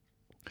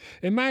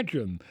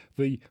 Imagine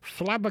the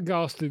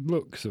flabbergasted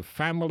looks of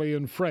family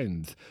and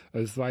friends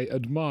as they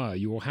admire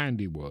your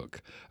handiwork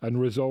and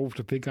resolve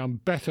to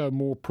become better,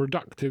 more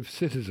productive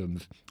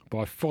citizens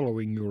by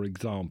following your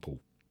example.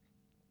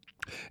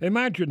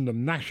 Imagine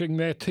them gnashing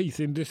their teeth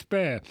in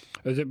despair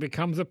as it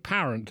becomes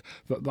apparent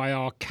that they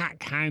are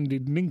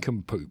cack-handed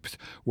nincompoops,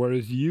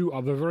 whereas you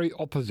are the very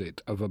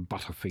opposite of a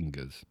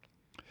Butterfingers.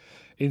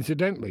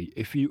 Incidentally,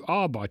 if you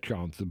are by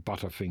chance a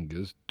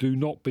Butterfingers, do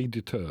not be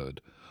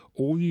deterred.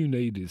 All you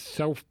need is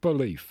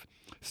self-belief,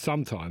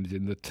 sometimes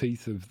in the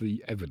teeth of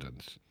the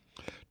evidence.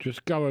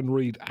 Just go and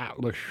read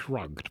Atlas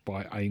Shrugged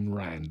by Ayn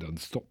Rand and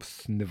stop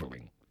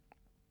snivelling.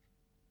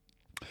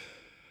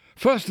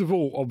 First of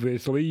all,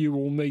 obviously, you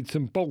will need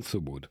some balsa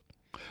wood.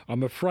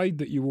 I'm afraid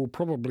that you will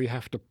probably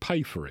have to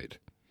pay for it.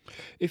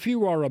 If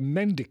you are a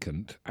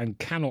mendicant and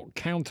cannot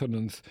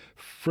countenance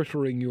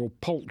frittering your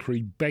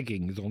paltry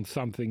beggings on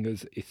something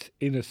as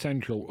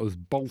inessential as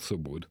balsa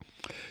wood,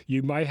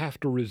 you may have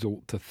to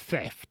resort to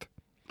theft.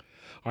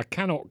 I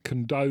cannot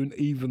condone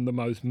even the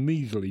most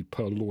measly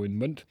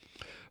purloinment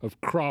of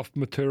craft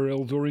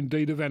materials or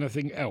indeed of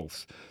anything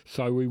else,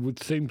 so we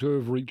would seem to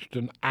have reached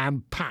an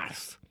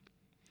impasse.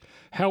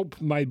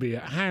 Help may be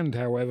at hand,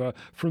 however,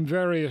 from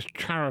various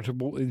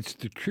charitable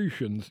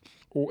institutions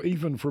or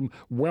even from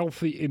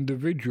wealthy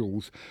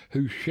individuals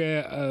who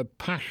share a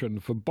passion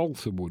for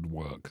balsa wood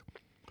work.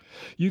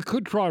 You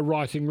could try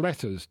writing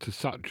letters to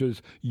such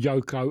as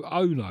Yoko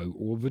Ono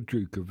or the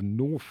Duke of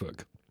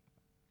Norfolk,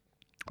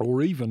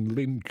 or even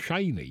Lynn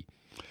Cheney.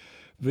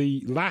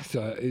 The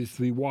latter is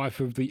the wife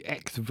of the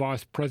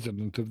ex-Vice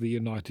President of the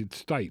United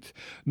States,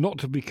 not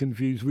to be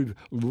confused with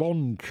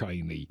Lon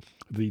Chaney,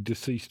 the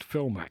deceased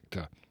film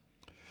actor.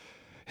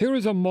 Here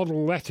is a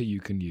model letter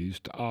you can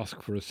use to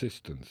ask for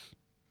assistance.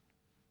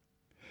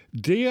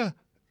 Dear,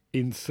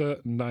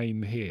 insert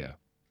name here.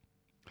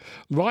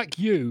 Like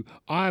you,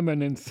 I am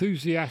an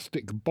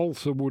enthusiastic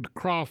balsa wood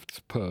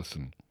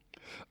craftsperson.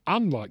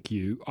 Unlike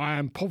you, I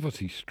am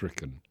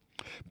poverty-stricken.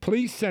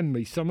 Please send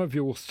me some of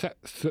your spare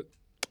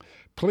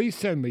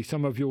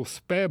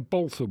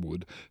balsa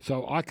wood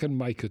so I can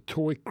make a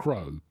toy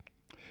crow.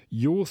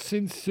 Yours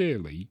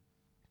sincerely,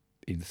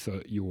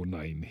 insert your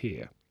name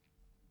here.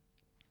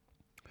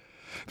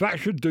 That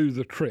should do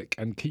the trick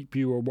and keep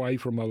you away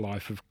from a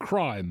life of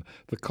crime,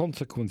 the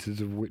consequences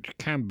of which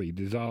can be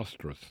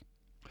disastrous.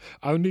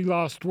 Only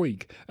last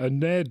week, a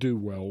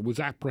ne'er-do-well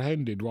was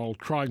apprehended while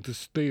trying to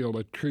steal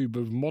a tube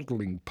of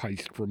modelling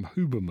paste from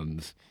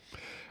Huberman's,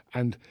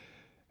 and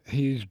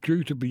he is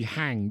due to be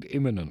hanged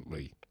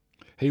imminently.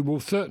 He will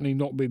certainly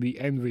not be the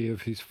envy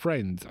of his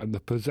friends and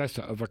the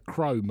possessor of a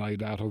crow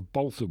made out of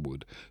balsa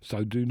wood,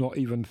 so do not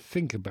even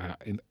think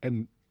about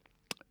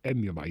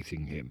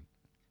emulating him.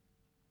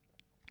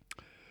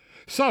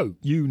 So,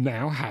 you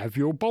now have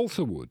your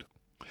balsa wood.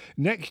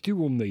 Next you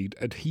will need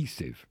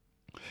adhesive.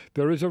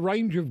 There is a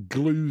range of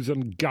glues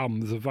and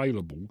gums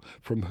available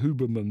from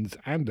Huberman's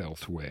and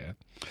elsewhere,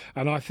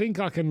 and I think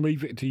I can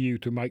leave it to you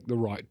to make the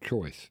right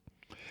choice.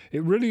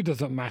 It really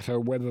doesn't matter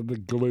whether the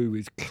glue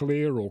is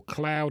clear or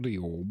cloudy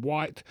or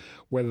white,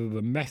 whether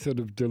the method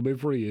of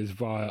delivery is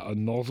via a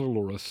nozzle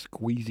or a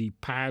squeezy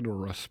pad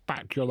or a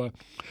spatula,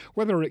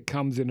 whether it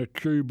comes in a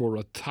tube or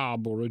a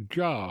tub or a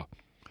jar.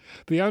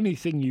 The only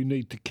thing you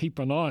need to keep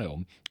an eye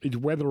on is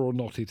whether or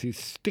not it is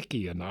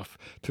sticky enough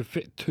to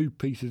fit two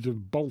pieces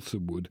of balsa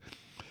wood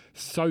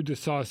so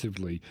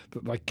decisively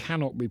that they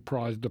cannot be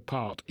prized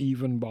apart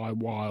even by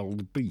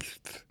wild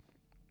beasts.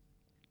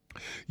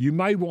 You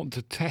may want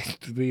to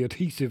test the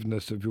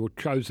adhesiveness of your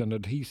chosen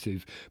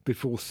adhesive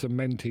before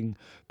cementing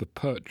the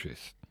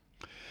purchase.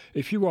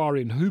 If you are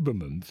in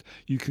Huberman's,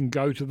 you can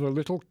go to the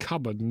little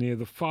cupboard near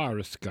the fire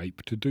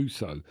escape to do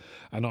so,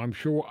 and I'm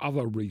sure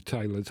other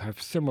retailers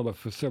have similar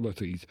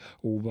facilities,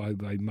 although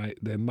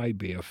there may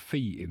be a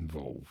fee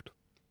involved.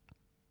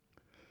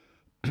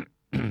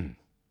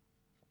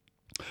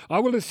 I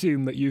will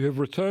assume that you have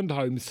returned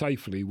home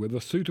safely with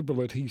a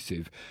suitable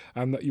adhesive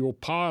and that your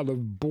pile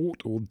of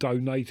bought or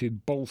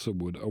donated balsa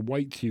wood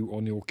awaits you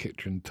on your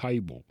kitchen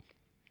table.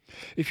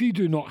 If you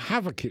do not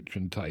have a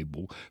kitchen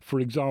table, for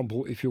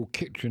example, if your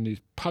kitchen is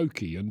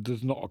poky and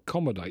does not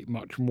accommodate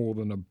much more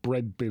than a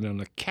bread bin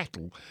and a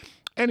kettle,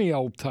 any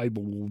old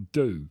table will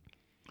do.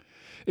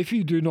 If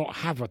you do not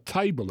have a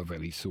table of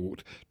any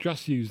sort,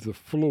 just use the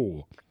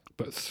floor,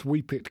 but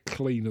sweep it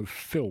clean of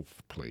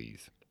filth,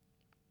 please.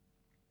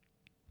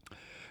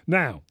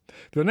 Now,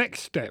 the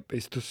next step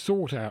is to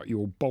sort out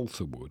your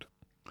balsa wood.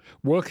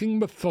 Working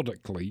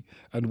methodically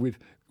and with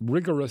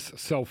rigorous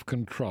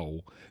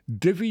self-control,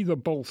 divvy the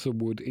balsa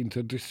wood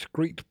into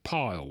discrete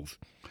piles,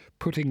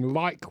 putting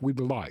like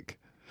with like.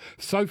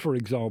 So, for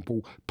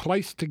example,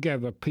 place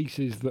together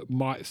pieces that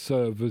might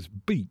serve as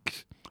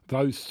beaks,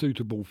 those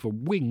suitable for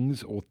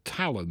wings or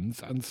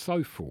talons, and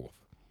so forth.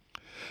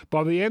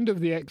 By the end of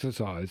the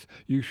exercise,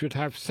 you should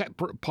have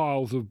separate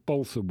piles of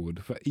balsa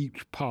wood for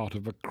each part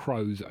of a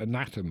crow's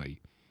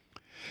anatomy.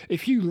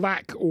 If you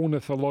lack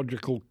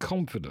ornithological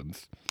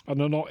confidence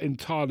and are not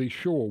entirely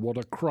sure what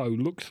a crow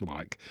looks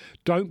like,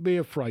 don't be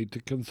afraid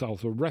to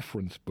consult a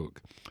reference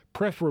book,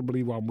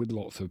 preferably one with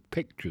lots of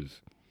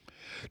pictures.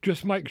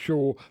 Just make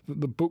sure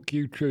that the book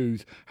you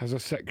choose has a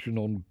section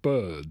on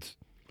birds.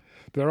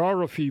 There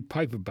are a few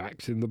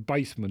paperbacks in the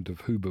basement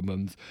of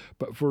Huberman's,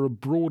 but for a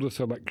broader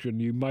selection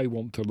you may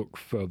want to look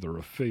further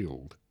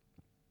afield.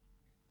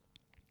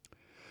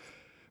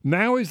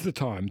 Now is the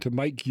time to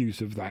make use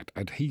of that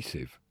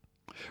adhesive.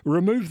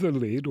 Remove the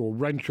lid or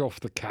wrench off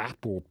the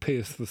cap or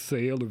pierce the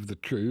seal of the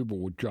tube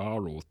or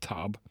jar or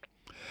tub.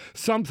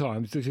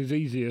 Sometimes this is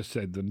easier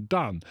said than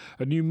done,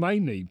 and you may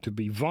need to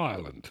be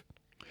violent.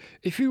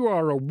 If you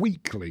are a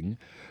weakling,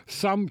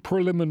 some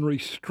preliminary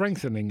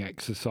strengthening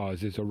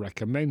exercises are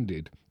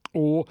recommended,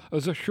 or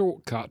as a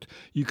shortcut,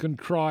 you can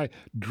try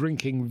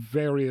drinking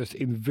various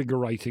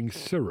invigorating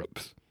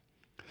syrups.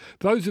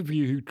 Those of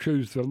you who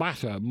choose the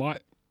latter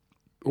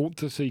ought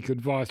to seek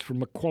advice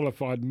from a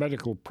qualified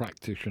medical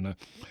practitioner,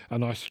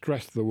 and I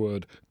stress the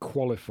word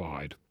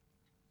qualified.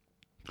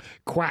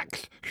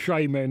 Quacks,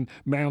 shaman,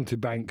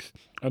 mountebanks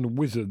and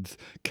wizards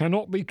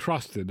cannot be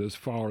trusted as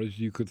far as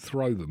you could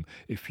throw them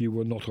if you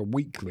were not a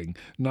weakling,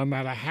 no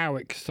matter how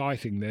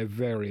exciting their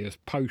various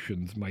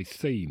potions may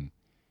seem.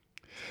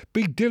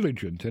 Be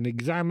diligent in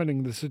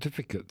examining the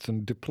certificates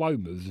and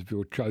diplomas of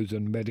your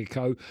chosen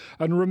medico,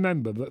 and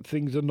remember that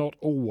things are not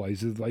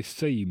always as they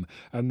seem,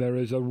 and there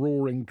is a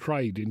roaring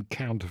trade in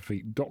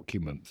counterfeit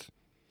documents.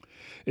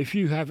 If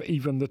you have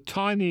even the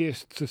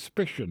tiniest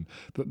suspicion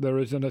that there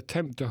is an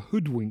attempt to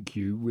hoodwink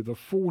you with a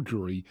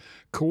forgery,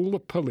 call the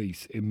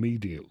police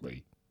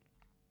immediately.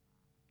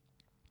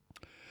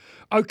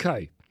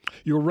 OK,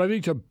 you're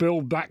ready to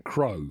build that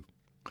crow.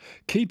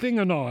 Keeping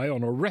an eye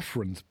on a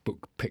reference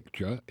book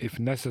picture, if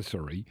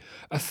necessary,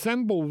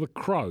 assemble the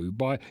crow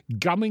by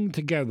gumming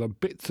together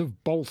bits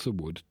of balsa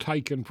wood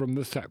taken from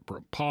the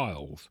separate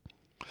piles.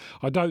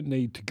 I don't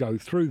need to go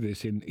through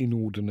this in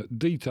inordinate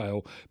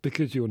detail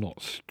because you're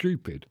not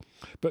stupid,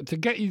 but to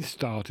get you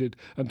started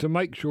and to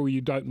make sure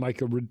you don't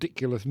make a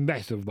ridiculous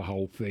mess of the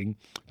whole thing,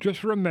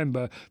 just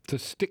remember to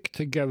stick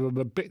together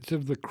the bits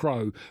of the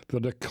crow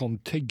that are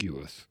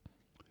contiguous.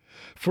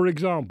 For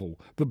example,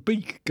 the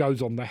beak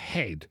goes on the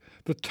head,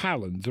 the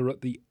talons are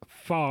at the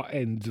far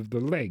ends of the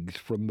legs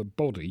from the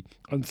body,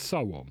 and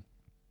so on.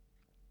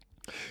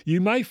 You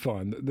may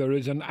find that there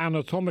is an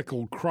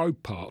anatomical crow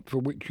part for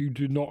which you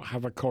do not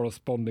have a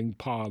corresponding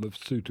pile of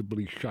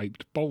suitably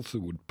shaped balsa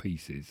wood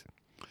pieces.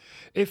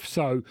 If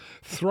so,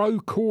 throw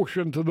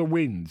caution to the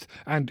winds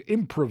and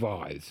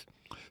improvise.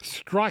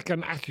 Strike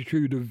an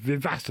attitude of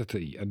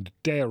vivacity and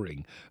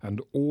daring,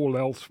 and all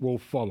else will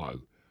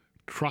follow.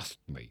 Trust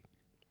me.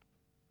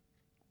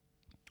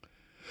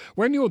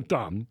 When you're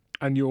done,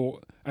 and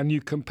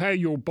you compare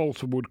your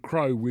balsa wood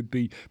crow with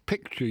the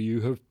picture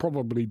you have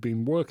probably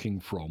been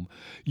working from,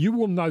 you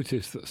will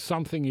notice that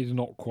something is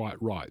not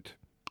quite right.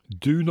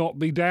 Do not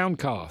be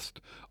downcast.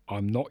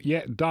 I'm not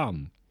yet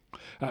done.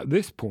 At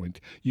this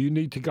point, you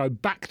need to go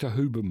back to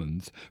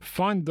Huberman's,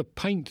 find the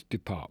paint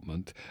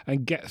department,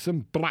 and get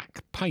some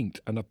black paint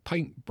and a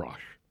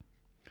paintbrush.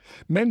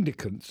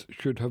 Mendicants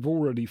should have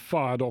already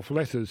fired off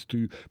letters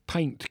to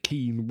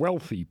paint-keen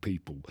wealthy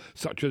people,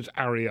 such as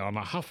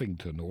Ariana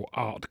Huffington or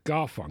Art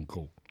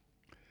Garfunkel.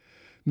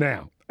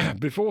 Now,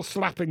 before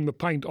slapping the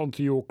paint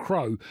onto your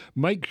crow,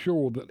 make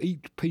sure that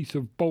each piece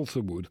of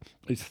balsa wood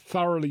is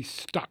thoroughly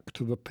stuck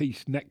to the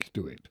piece next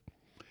to it.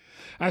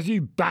 As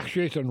you bash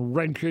it and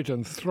wrench it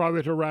and throw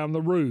it around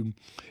the room,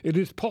 it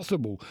is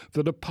possible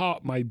that a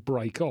part may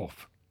break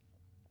off.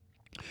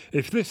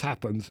 If this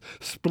happens,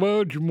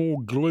 splurge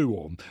more glue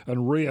on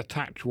and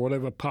reattach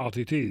whatever part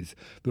it is,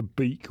 the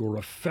beak or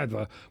a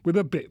feather, with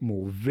a bit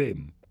more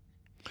vim.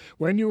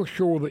 When you're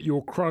sure that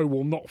your crow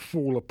will not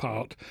fall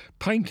apart,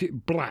 paint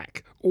it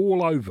black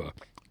all over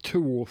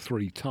 2 or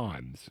 3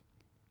 times.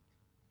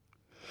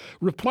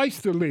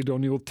 Replace the lid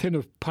on your tin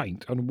of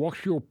paint and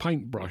wash your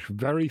paintbrush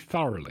very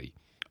thoroughly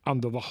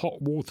under the hot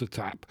water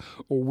tap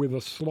or with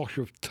a slosh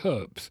of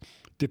turps,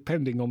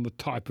 depending on the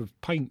type of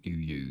paint you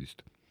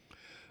used.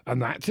 And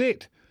that's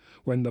it.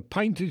 When the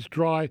paint is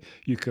dry,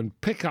 you can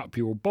pick up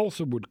your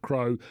balsa wood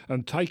crow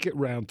and take it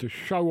round to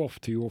show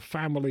off to your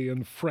family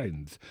and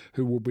friends,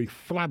 who will be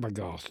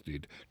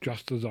flabbergasted,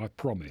 just as I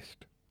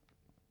promised.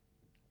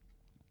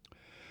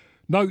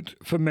 Note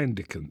for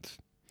mendicants.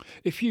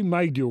 If you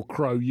made your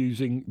crow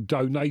using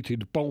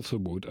donated balsa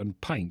wood and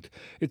paint,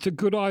 it's a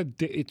good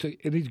idea.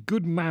 It is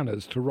good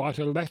manners to write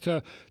a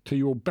letter to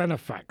your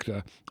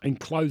benefactor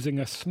enclosing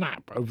a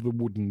snap of the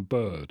wooden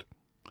bird.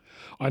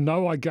 I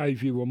know I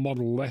gave you a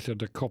model letter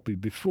to copy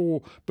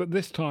before, but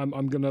this time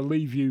I'm going to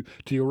leave you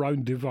to your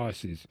own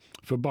devices,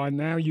 for by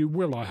now you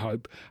will, I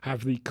hope,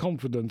 have the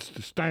confidence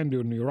to stand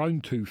on your own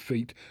 2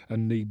 feet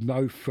and need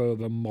no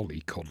further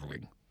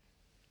mollycoddling.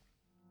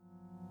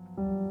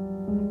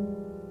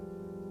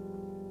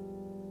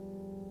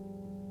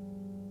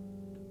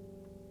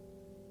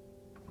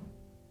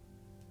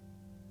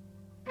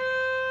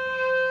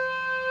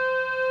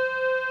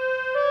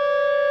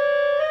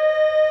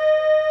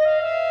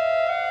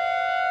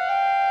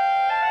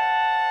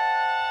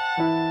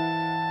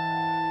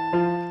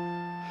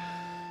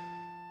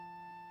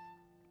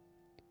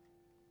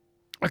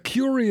 A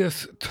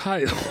curious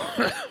tale,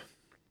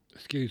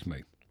 excuse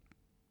me,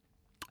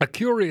 a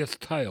curious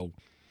tale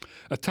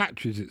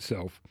attaches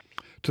itself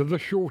to the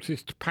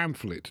shortest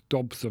pamphlet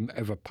Dobson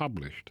ever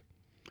published.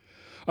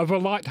 Of a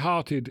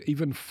light-hearted,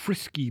 even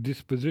frisky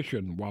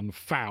disposition one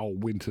foul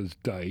winter's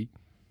day,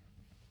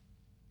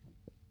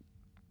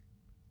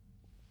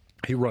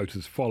 he wrote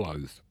as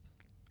follows.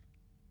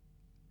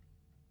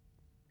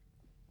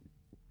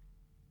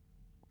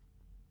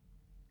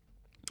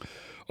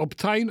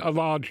 Obtain a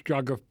large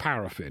jug of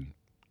paraffin.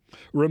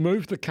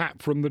 Remove the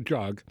cap from the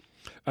jug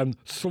and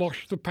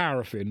slosh the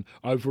paraffin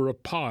over a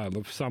pile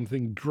of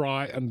something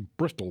dry and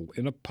brittle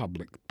in a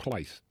public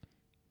place.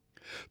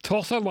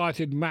 Toss a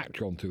lighted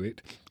match onto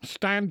it,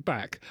 stand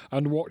back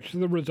and watch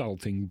the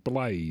resulting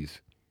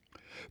blaze.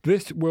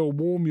 This will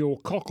warm your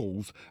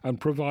cockles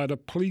and provide a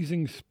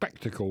pleasing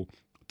spectacle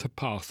to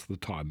pass the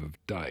time of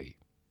day.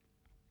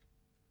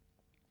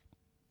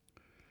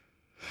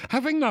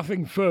 Having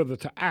nothing further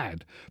to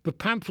add, the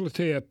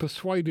pamphleteer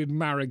persuaded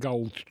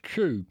Marigold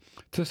Chew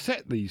to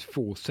set these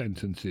 4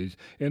 sentences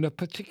in a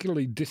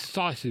particularly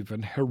decisive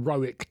and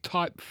heroic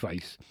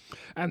typeface,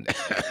 and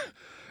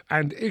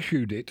and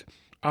issued it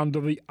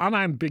under the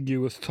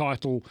unambiguous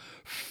title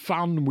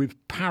 "Fun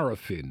with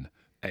Paraffin!"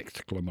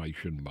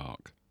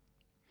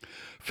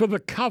 For the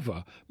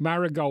cover,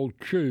 Marigold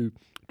Chew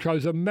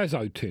chose a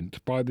mezzotint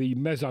by the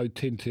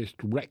mezzotintist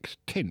Rex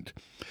Tint,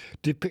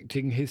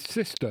 depicting his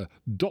sister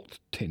Dot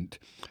Tint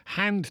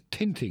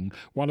hand-tinting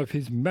one of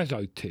his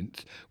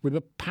mezzotints with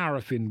a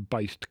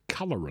paraffin-based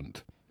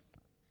colourant.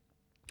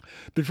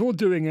 Before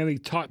doing any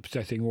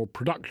typesetting or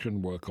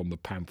production work on the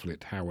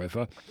pamphlet,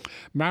 however,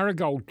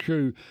 Marigold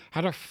Chew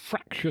had a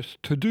fractious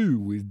to-do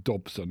with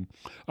Dobson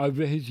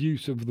over his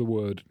use of the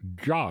word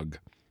jug.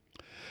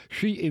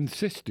 She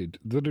insisted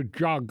that a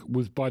jug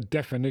was by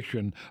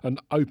definition an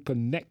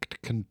open-necked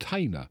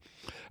container,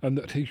 and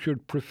that he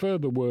should prefer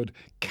the word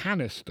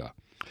canister,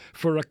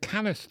 for a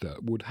canister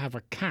would have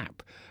a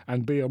cap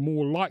and be a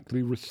more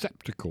likely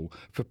receptacle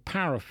for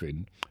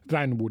paraffin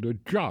than would a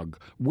jug,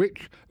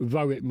 which,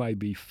 though it may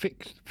be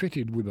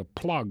fitted with a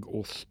plug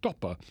or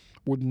stopper,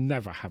 would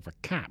never have a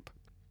cap.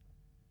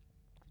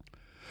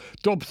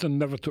 Dobson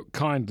never took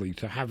kindly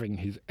to having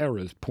his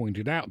errors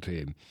pointed out to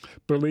him,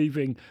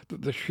 believing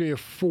that the sheer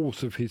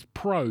force of his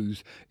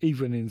prose,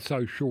 even in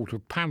so short a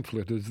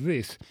pamphlet as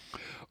this,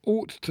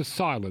 ought to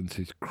silence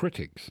his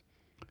critics.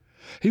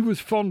 He was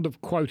fond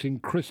of quoting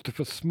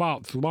Christopher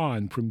Smart's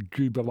line from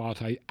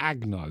Jubilate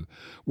Agno,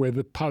 where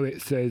the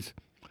poet says,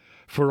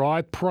 "For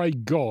I pray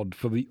God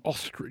for the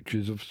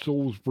ostriches of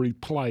Salisbury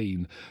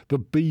Plain, the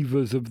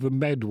beavers of the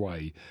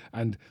Medway,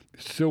 and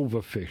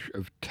silverfish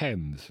of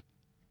Thames."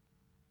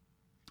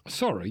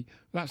 Sorry,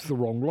 that's the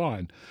wrong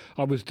line.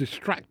 I was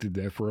distracted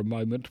there for a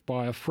moment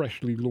by a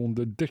freshly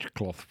laundered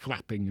dishcloth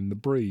flapping in the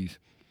breeze.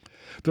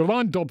 The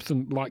line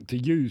Dobson liked to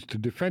use to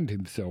defend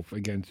himself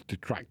against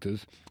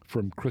detractors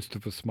from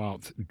Christopher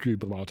Smart's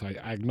Jubilate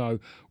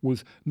Agno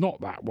was not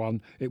that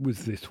one, it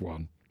was this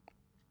one.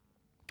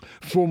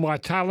 For my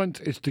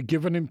talent is to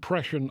give an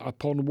impression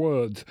upon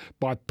words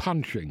by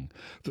punching,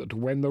 that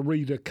when the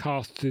reader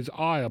casts his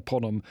eye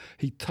upon 'em,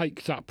 he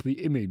takes up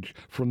the image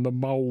from the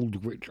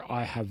mould which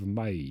I have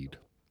made.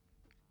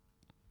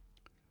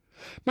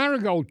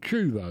 Marigold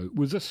Chew, though,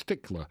 was a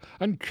stickler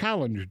and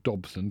challenged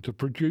Dobson to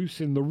produce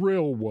in the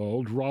real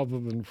world, rather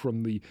than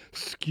from the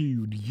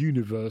skewed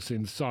universe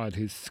inside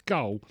his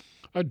skull,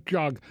 a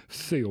jug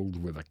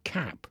sealed with a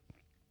cap.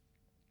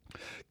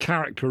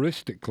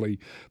 Characteristically,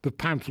 the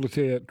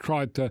pamphleteer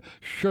tried to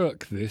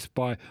shirk this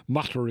by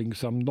muttering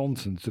some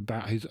nonsense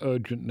about his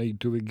urgent need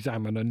to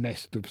examine a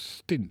nest of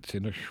stints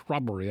in a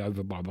shrubbery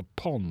over by the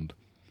pond.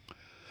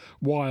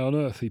 Why on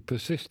earth he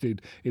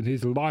persisted in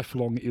his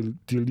lifelong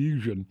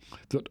delusion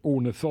that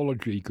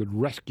ornithology could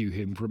rescue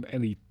him from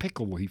any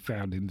pickle he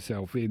found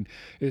himself in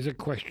is a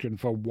question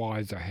for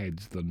wiser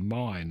heads than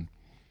mine.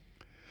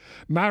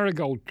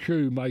 Marigold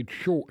Chew made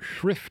short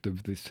shrift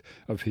of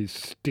his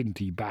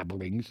stinty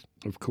babblings,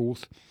 of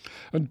course,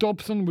 and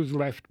Dobson was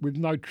left with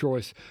no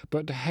choice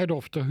but to head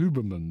off to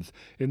Huberman's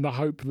in the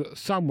hope that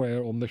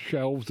somewhere on the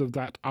shelves of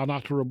that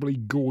unutterably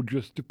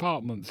gorgeous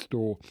department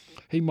store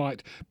he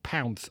might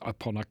pounce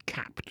upon a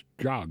capped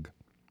jug.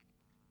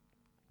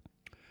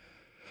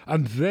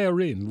 And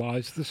therein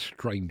lies the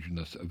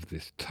strangeness of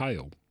this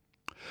tale.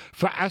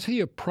 For as he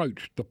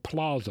approached the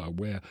plaza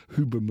where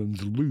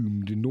Huberman's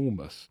loomed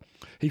enormous,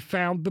 he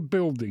found the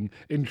building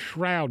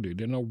enshrouded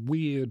in a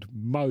weird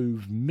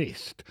mauve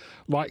mist,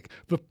 like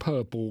the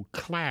purple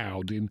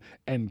cloud in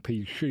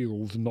M.P.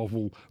 Shields'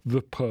 novel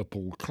The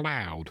Purple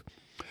Cloud.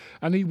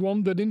 And he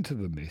wandered into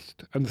the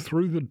mist and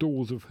through the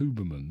doors of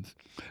Huberman's,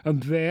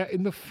 and there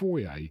in the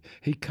foyer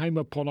he came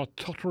upon a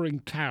tottering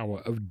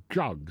tower of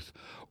jugs,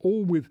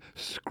 all with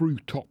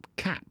screw-top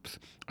caps,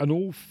 and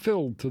all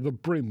filled to the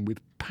brim with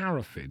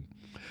paraffin,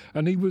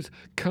 and he was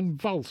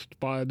convulsed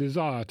by a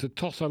desire to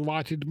toss a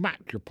lighted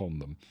match upon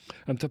them,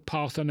 and to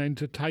pass an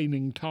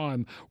entertaining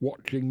time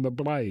watching the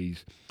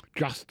blaze,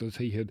 just as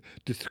he had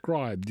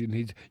described in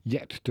his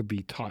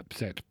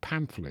yet-to-be-typeset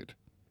pamphlet.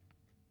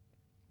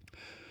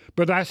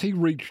 But as he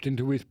reached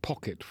into his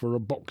pocket for a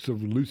box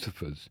of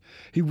lucifers,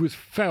 he was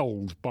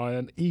felled by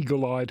an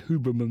eagle-eyed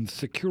Huberman's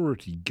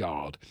security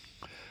guard,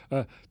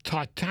 a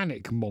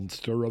titanic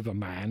monster of a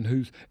man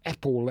whose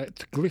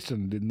epaulettes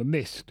glistened in the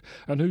mist,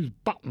 and whose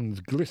buttons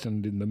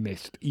glistened in the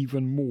mist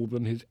even more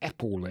than his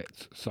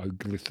epaulettes so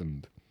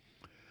glistened.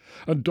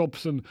 And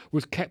Dobson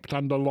was kept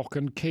under lock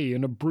and key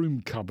in a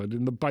broom cupboard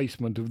in the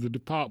basement of the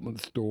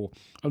department store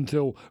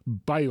until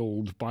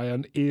bailed by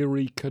an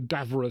eerie,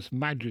 cadaverous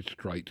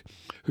magistrate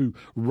who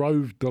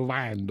roved the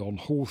land on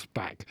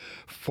horseback,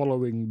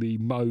 following the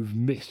mauve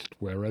mist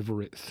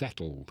wherever it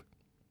settled.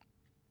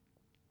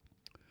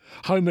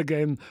 Home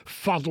again,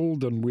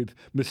 fuddled and with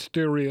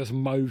mysterious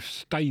mauve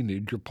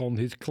stainage upon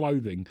his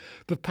clothing,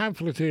 the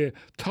pamphleteer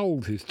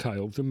told his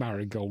tale to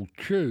Marigold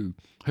Chew,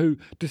 who,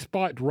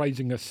 despite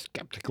raising a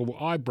sceptical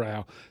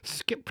eyebrow,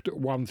 skipped at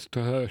once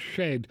to her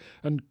shed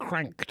and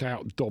cranked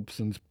out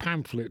Dobson's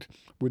pamphlet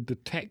with the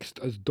text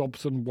as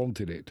Dobson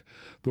wanted it,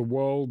 the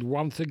world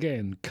once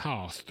again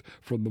cast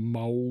from the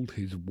mould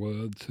his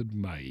words had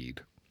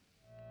made.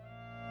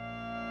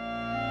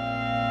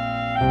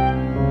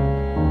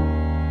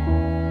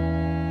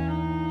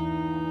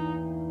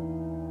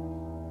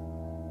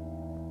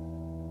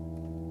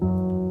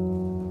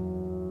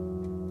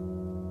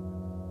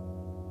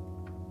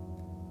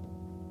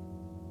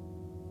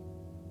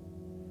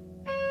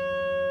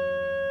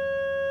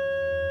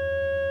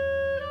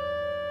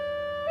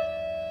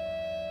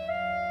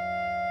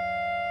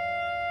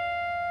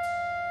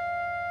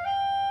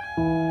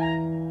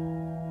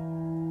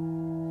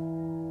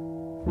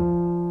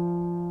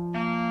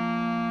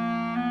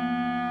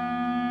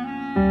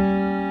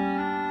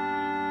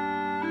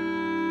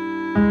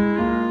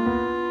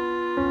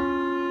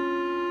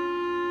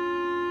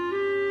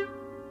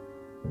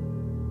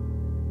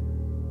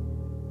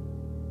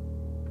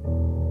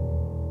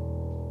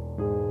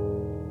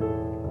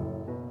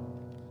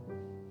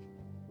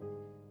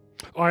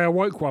 I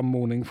awoke one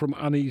morning from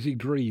uneasy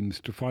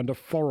dreams to find a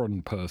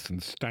foreign person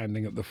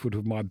standing at the foot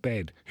of my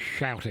bed,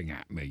 shouting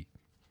at me.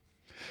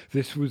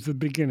 This was the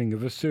beginning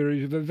of a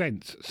series of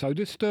events so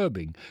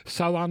disturbing,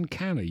 so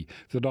uncanny,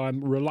 that I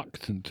am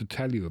reluctant to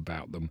tell you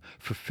about them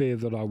for fear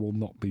that I will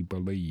not be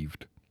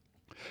believed.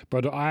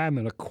 But I am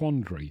in a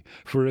quandary,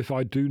 for if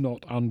I do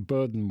not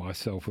unburden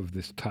myself of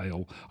this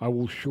tale, I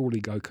will surely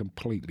go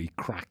completely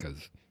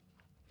crackers.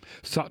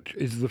 Such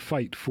is the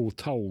fate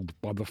foretold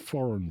by the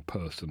foreign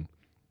person.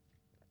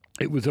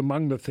 It was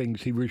among the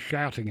things he was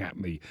shouting at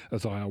me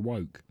as I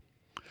awoke.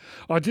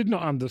 I did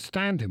not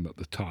understand him at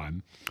the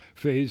time,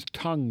 for his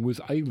tongue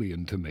was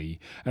alien to me,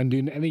 and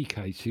in any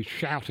case his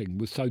shouting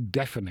was so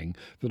deafening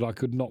that I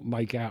could not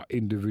make out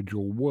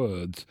individual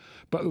words,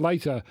 but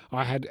later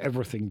I had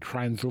everything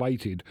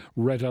translated,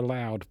 read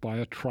aloud by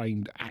a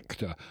trained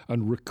actor,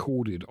 and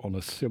recorded on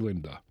a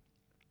cylinder.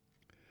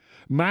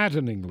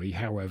 Maddeningly,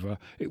 however,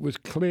 it was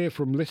clear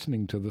from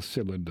listening to the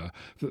cylinder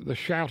that the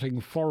shouting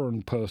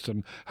foreign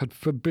person had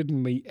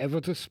forbidden me ever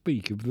to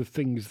speak of the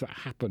things that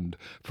happened,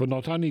 for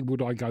not only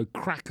would I go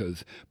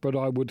crackers, but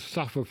I would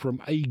suffer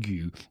from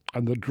ague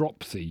and the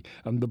dropsy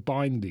and the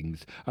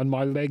bindings, and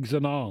my legs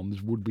and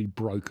arms would be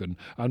broken,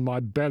 and my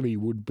belly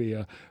would be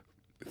a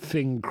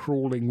thing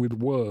crawling with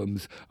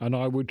worms, and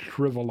I would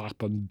shrivel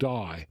up and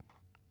die.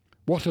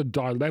 What a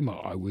dilemma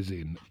I was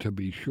in, to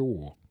be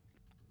sure.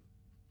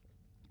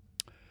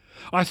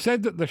 I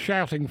said that the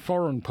shouting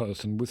foreign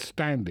person was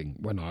standing,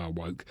 when I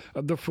awoke,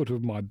 at the foot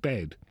of my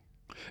bed.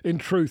 In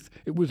truth,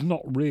 it was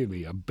not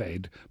really a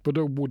bed, but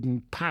a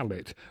wooden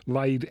pallet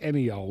laid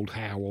any old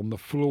how on the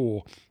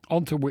floor,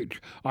 onto which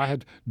I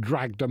had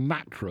dragged a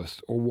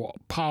mattress, or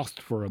what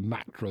passed for a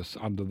mattress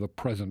under the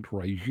present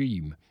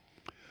regime.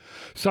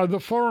 So the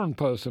foreign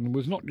person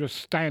was not just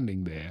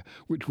standing there,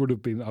 which would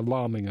have been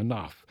alarming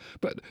enough,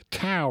 but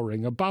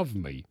towering above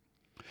me.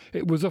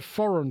 It was a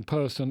foreign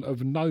person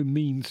of no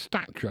mean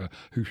stature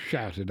who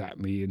shouted at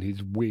me in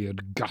his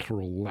weird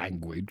guttural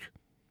language.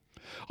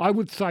 I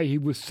would say he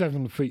was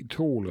 7 feet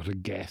tall at a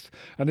guess,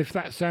 and if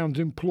that sounds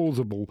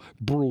implausible,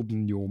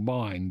 broaden your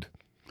mind.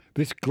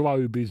 This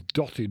globe is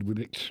dotted with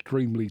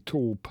extremely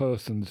tall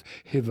persons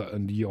hither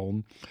and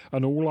yon,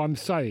 and all I'm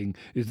saying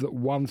is that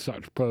one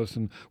such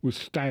person was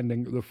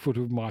standing at the foot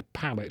of my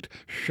pallet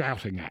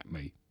shouting at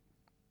me.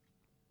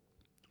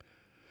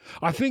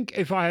 I think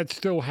if I had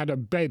still had a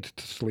bed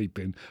to sleep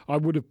in, I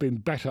would have been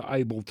better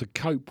able to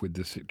cope with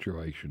the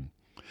situation.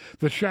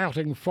 The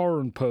shouting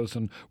foreign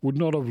person would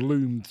not have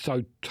loomed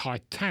so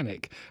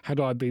titanic had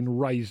I been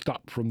raised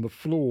up from the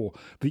floor,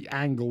 the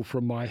angle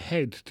from my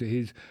head to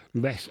his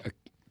less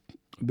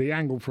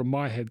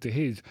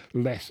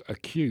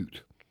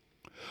acute.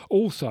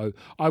 Also,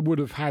 I would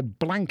have had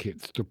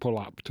blankets to pull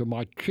up to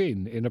my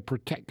chin in a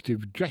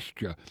protective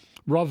gesture,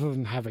 rather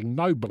than having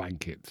no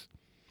blankets.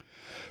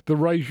 The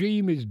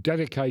regime is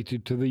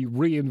dedicated to the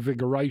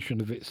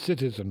reinvigoration of its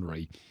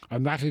citizenry,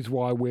 and that is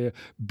why we're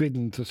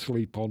bidden to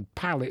sleep on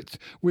pallets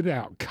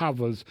without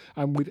covers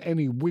and with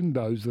any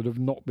windows that have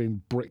not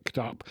been bricked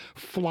up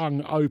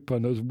flung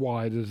open as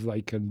wide as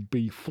they can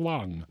be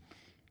flung.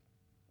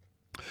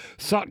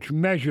 Such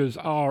measures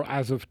are,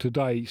 as of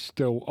today,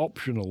 still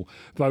optional,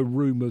 though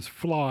rumours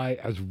fly,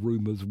 as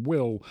rumours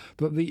will,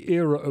 that the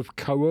era of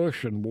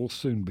coercion will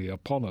soon be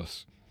upon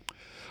us.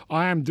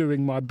 I am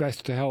doing my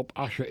best to help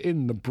usher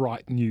in the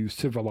bright new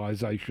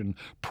civilization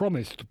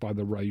promised by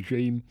the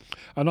regime,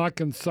 and I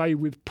can say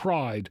with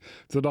pride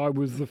that I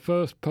was the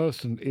first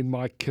person in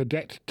my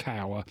cadet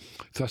tower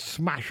to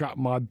smash up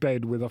my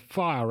bed with a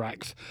fire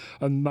axe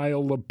and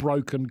nail the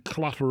broken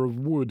clutter of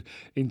wood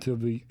into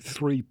the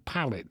 3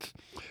 pallets,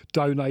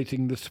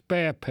 donating the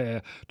spare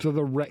pair to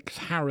the Rex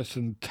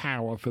Harrison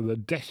Tower for the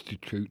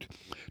Destitute,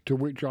 to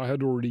which I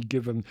had already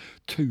given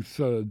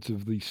 2/3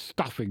 of the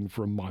stuffing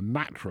from my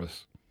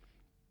mattress.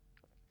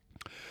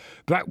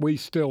 That we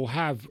still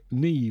have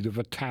need of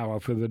a tower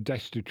for the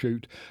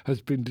destitute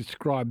has been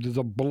described as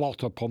a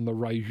blot upon the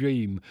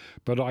regime,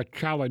 but I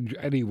challenge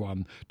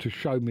anyone to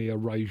show me a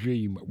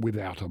regime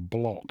without a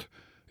blot.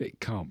 It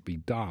can't be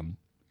done.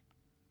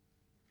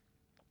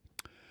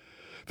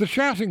 The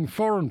shouting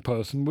foreign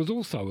person was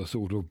also a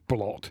sort of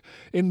blot,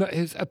 in that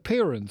his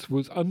appearance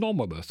was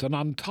anomalous and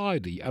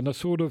untidy and a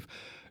sort of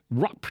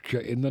rupture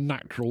in the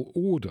natural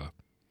order.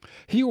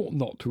 He ought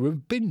not to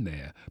have been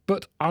there,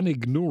 but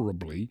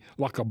unignorably,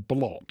 like a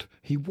blot,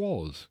 he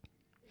was.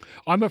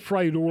 I'm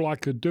afraid all I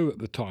could do at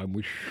the time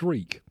was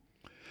shriek.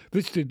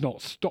 This did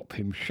not stop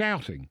him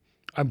shouting,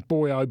 and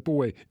boy oh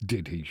boy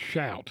did he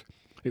shout.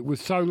 It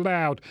was so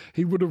loud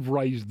he would have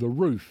raised the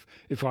roof,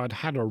 if I'd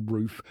had a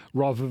roof,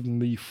 rather than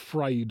the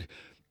frayed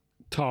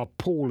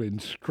tarpaulin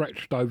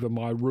stretched over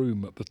my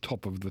room at the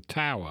top of the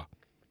tower.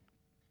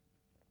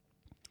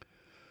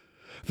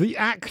 The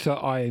actor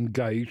I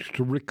engaged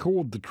to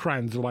record the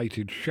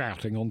translated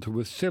shouting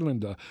onto a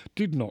cylinder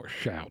did not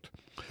shout,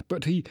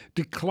 but he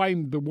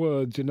declaimed the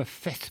words in a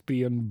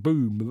thespian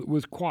boom that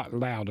was quite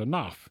loud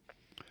enough.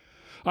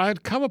 I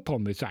had come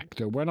upon this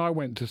actor when I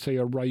went to see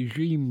a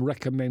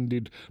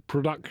regime-recommended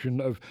production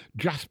of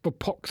Jasper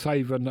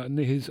Poxhaven and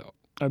his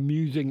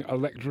amusing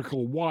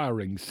electrical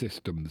wiring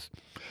systems,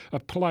 a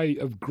play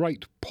of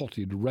great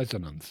potted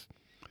resonance.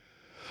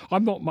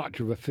 I'm not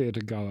much of a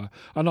theatre-goer,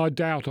 and I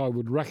doubt I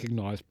would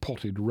recognise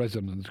potted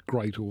resonance,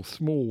 great or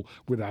small,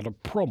 without a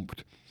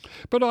prompt.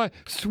 But I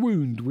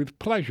swooned with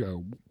pleasure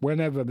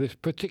whenever this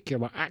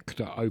particular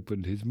actor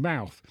opened his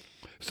mouth,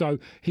 so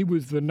he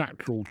was the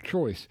natural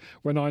choice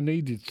when I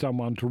needed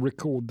someone to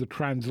record the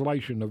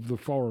translation of the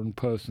foreign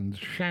person's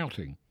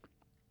shouting.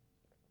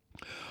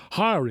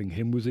 Hiring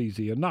him was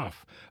easy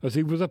enough, as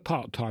he was a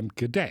part-time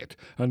cadet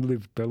and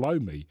lived below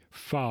me,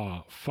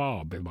 far,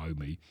 far below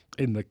me,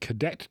 in the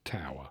cadet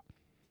tower.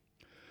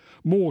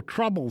 More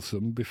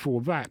troublesome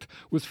before that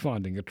was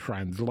finding a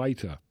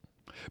translator.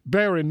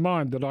 Bear in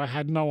mind that I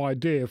had no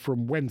idea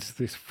from whence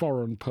this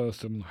foreign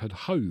person had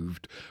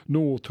hoved,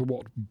 nor to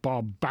what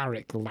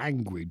barbaric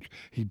language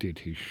he did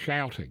his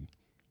shouting.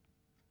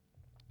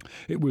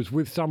 It was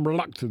with some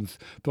reluctance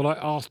that I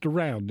asked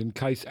around in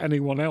case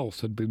anyone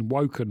else had been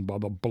woken by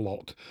the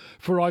blot,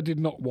 for I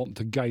did not want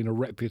to gain a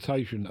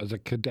reputation as a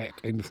cadet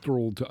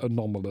enthralled to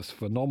anomalous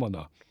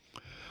phenomena.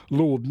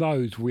 Lord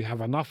knows we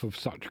have enough of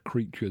such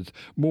creatures,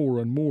 more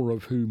and more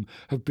of whom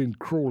have been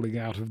crawling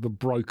out of the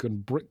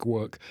broken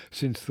brickwork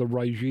since the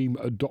regime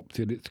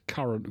adopted its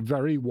current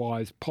very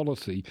wise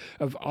policy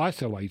of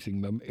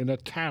isolating them in a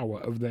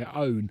tower of their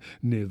own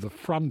near the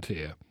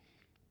frontier.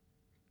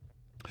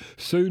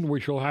 Soon we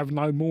shall have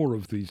no more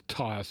of these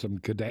tiresome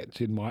cadets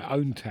in my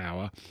own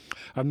tower,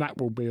 and that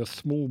will be a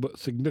small but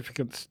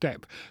significant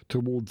step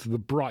towards the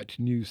bright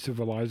new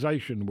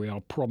civilization we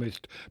are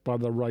promised by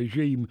the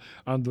regime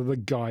under the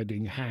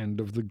guiding hand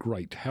of the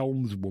great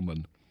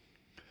helmswoman.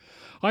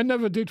 I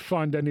never did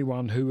find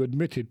anyone who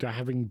admitted to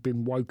having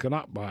been woken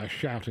up by a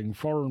shouting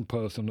foreign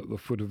person at the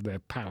foot of their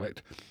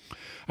pallet,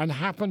 and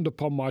happened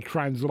upon my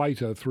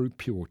translator through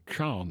pure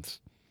chance.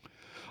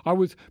 I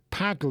was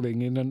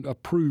paddling in an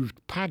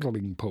approved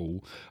paddling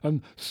pool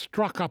and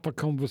struck up a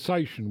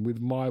conversation with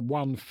my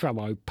one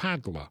fellow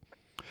paddler.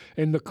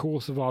 In the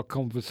course of our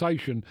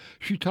conversation,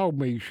 she told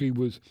me she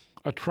was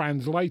a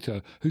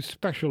translator who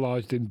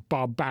specialised in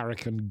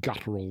barbaric and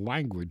guttural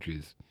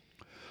languages.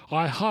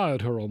 I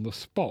hired her on the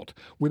spot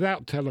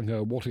without telling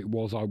her what it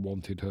was I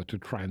wanted her to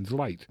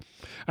translate.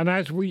 And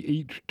as we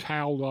each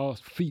towelled our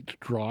feet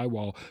dry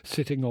while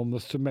sitting on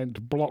the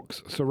cement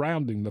blocks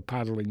surrounding the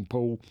paddling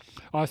pool,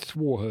 I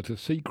swore her to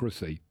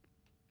secrecy.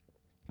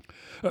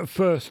 At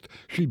first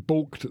she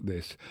balked at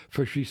this,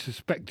 for she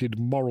suspected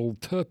moral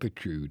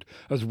turpitude,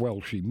 as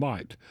well she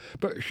might,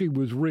 but she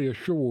was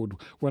reassured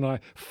when I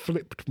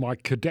flipped my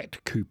cadet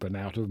coupon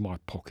out of my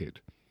pocket.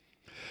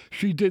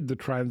 She did the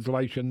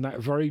translation that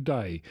very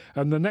day,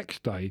 and the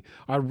next day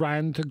I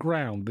ran to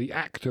ground the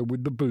actor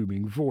with the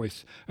booming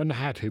voice and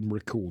had him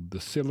record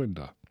the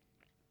cylinder.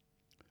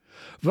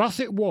 Thus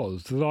it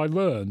was that I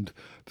learned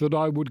that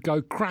I would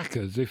go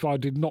crackers if I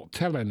did not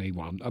tell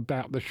anyone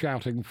about the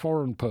shouting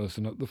foreign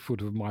person at the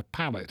foot of my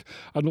pallet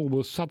and all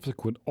the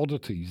subsequent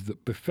oddities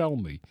that befell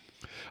me,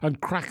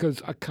 and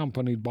crackers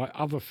accompanied by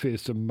other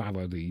fearsome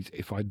maladies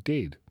if I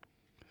did.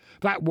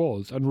 That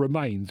was and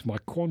remains my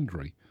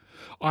quandary.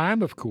 I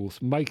am, of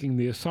course, making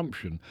the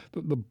assumption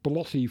that the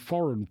blotty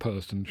foreign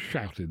person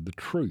shouted the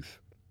truth.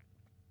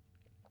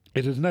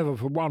 It has never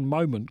for one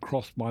moment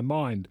crossed my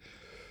mind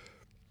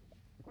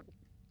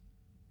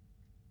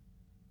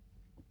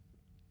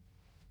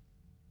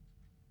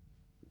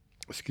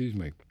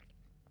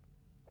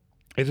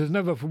It has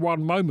never for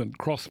one moment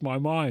crossed my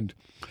mind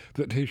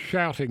that his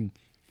shouting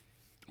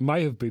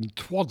may have been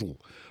twaddle,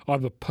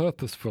 either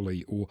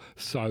purposefully or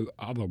so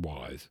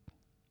otherwise.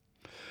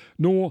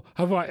 Nor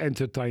have I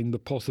entertained the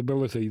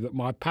possibility that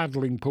my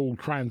paddling pool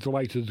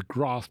translator's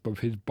grasp of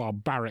his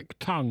barbaric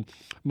tongue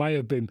may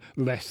have been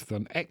less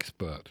than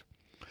expert.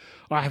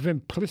 I have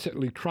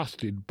implicitly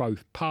trusted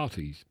both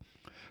parties.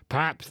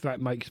 Perhaps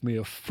that makes me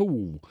a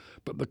fool,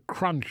 but the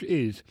crunch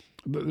is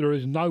that there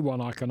is no one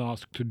I can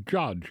ask to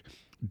judge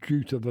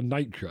due to the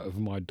nature of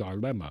my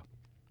dilemma.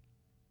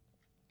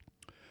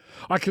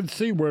 I can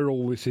see where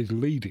all this is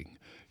leading,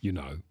 you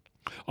know.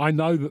 I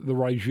know that the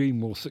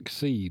regime will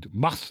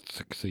must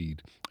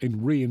succeed,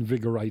 in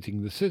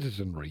reinvigorating the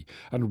citizenry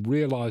and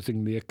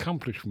realising the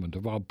accomplishment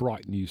of our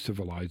bright new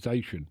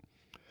civilization.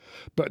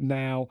 But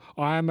now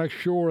I am as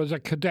sure as a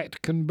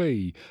cadet can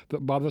be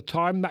that by the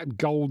time that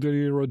golden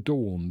era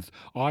dawns,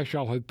 I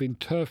shall have been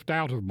turfed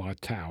out of my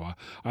tower,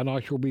 and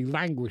I shall be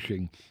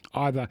languishing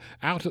either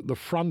out at the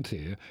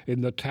frontier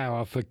in the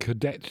tower for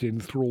cadets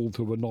enthralled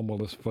to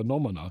anomalous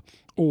phenomena,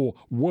 or,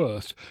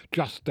 worse,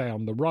 just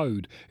down the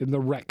road in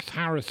the Rex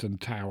Harrison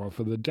Tower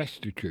for the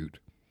destitute.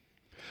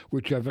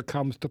 Whichever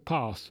comes to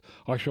pass,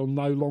 I shall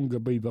no longer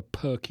be the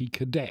perky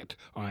cadet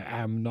I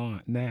am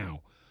now.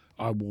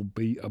 I will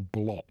be a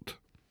blot.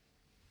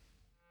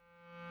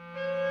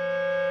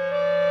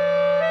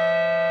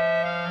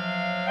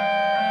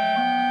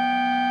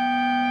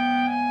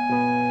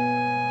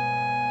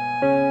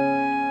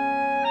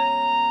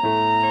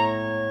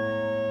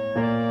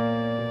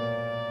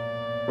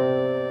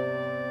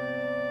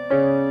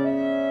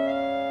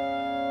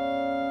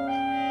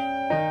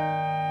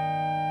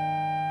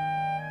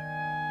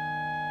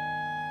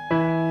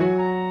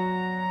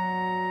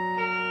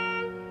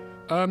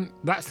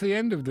 That's the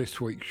end of this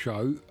week's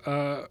show,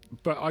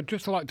 but I'd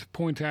just like to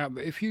point out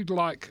that if you'd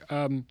like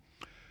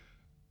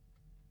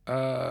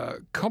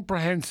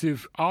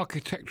comprehensive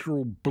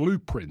architectural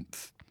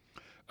blueprints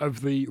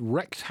of the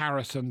Rex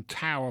Harrison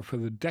Tower for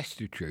the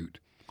Destitute,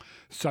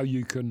 so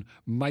you can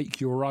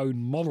make your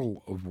own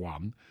model of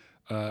one,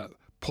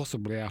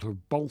 possibly out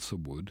of balsa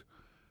wood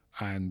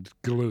and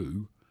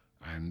glue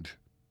and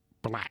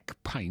black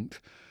paint,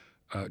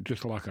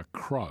 just like a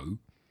crow,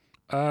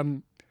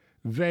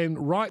 then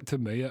write to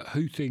me at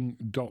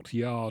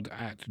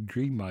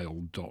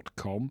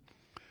hooting.yard@gmail.com,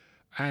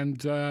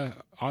 and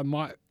I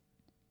might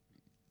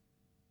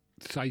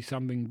say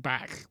something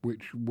back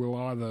which will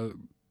either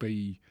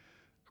be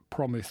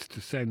promised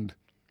to send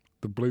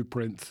the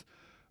blueprints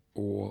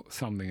or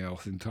something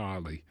else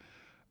entirely.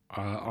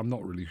 I'm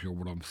not really sure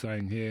what I'm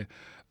saying here.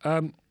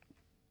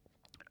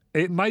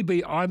 It may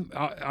be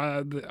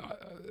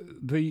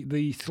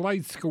the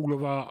Slade School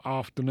of Art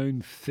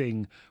afternoon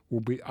thing will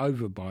be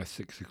over by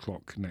 6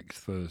 o'clock next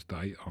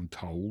Thursday, I'm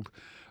told.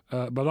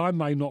 But I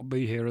may not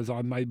be here, as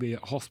I may be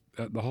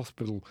at the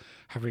hospital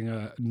having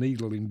a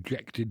needle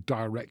injected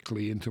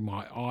directly into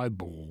my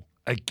eyeball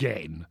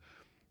again.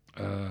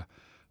 I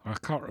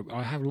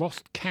have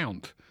lost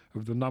count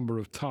of the number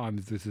of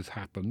times this has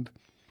happened,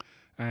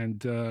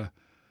 and I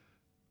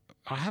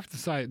have to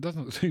say it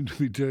doesn't seem to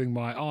be doing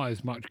my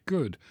eyes much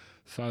good.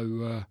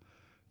 So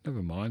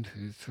never mind.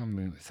 It's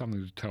something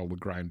to tell the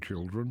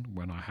grandchildren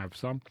when I have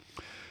some.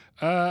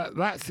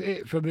 That's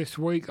it for this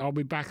week. I'll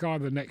be back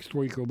either next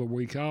week or the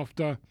week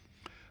after.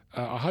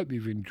 I hope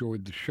you've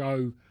enjoyed the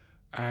show,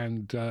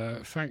 and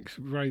thanks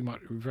very much.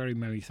 Very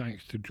many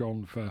thanks to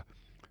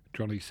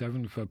Johnny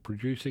Seven for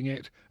producing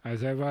it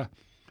as ever.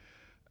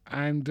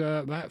 And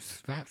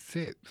that's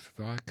it.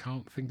 I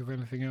can't think of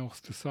anything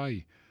else to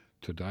say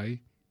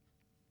today.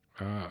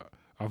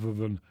 Other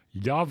than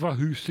Yava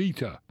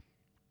Husita,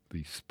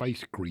 the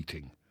space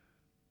greeting.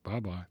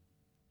 Bye-bye.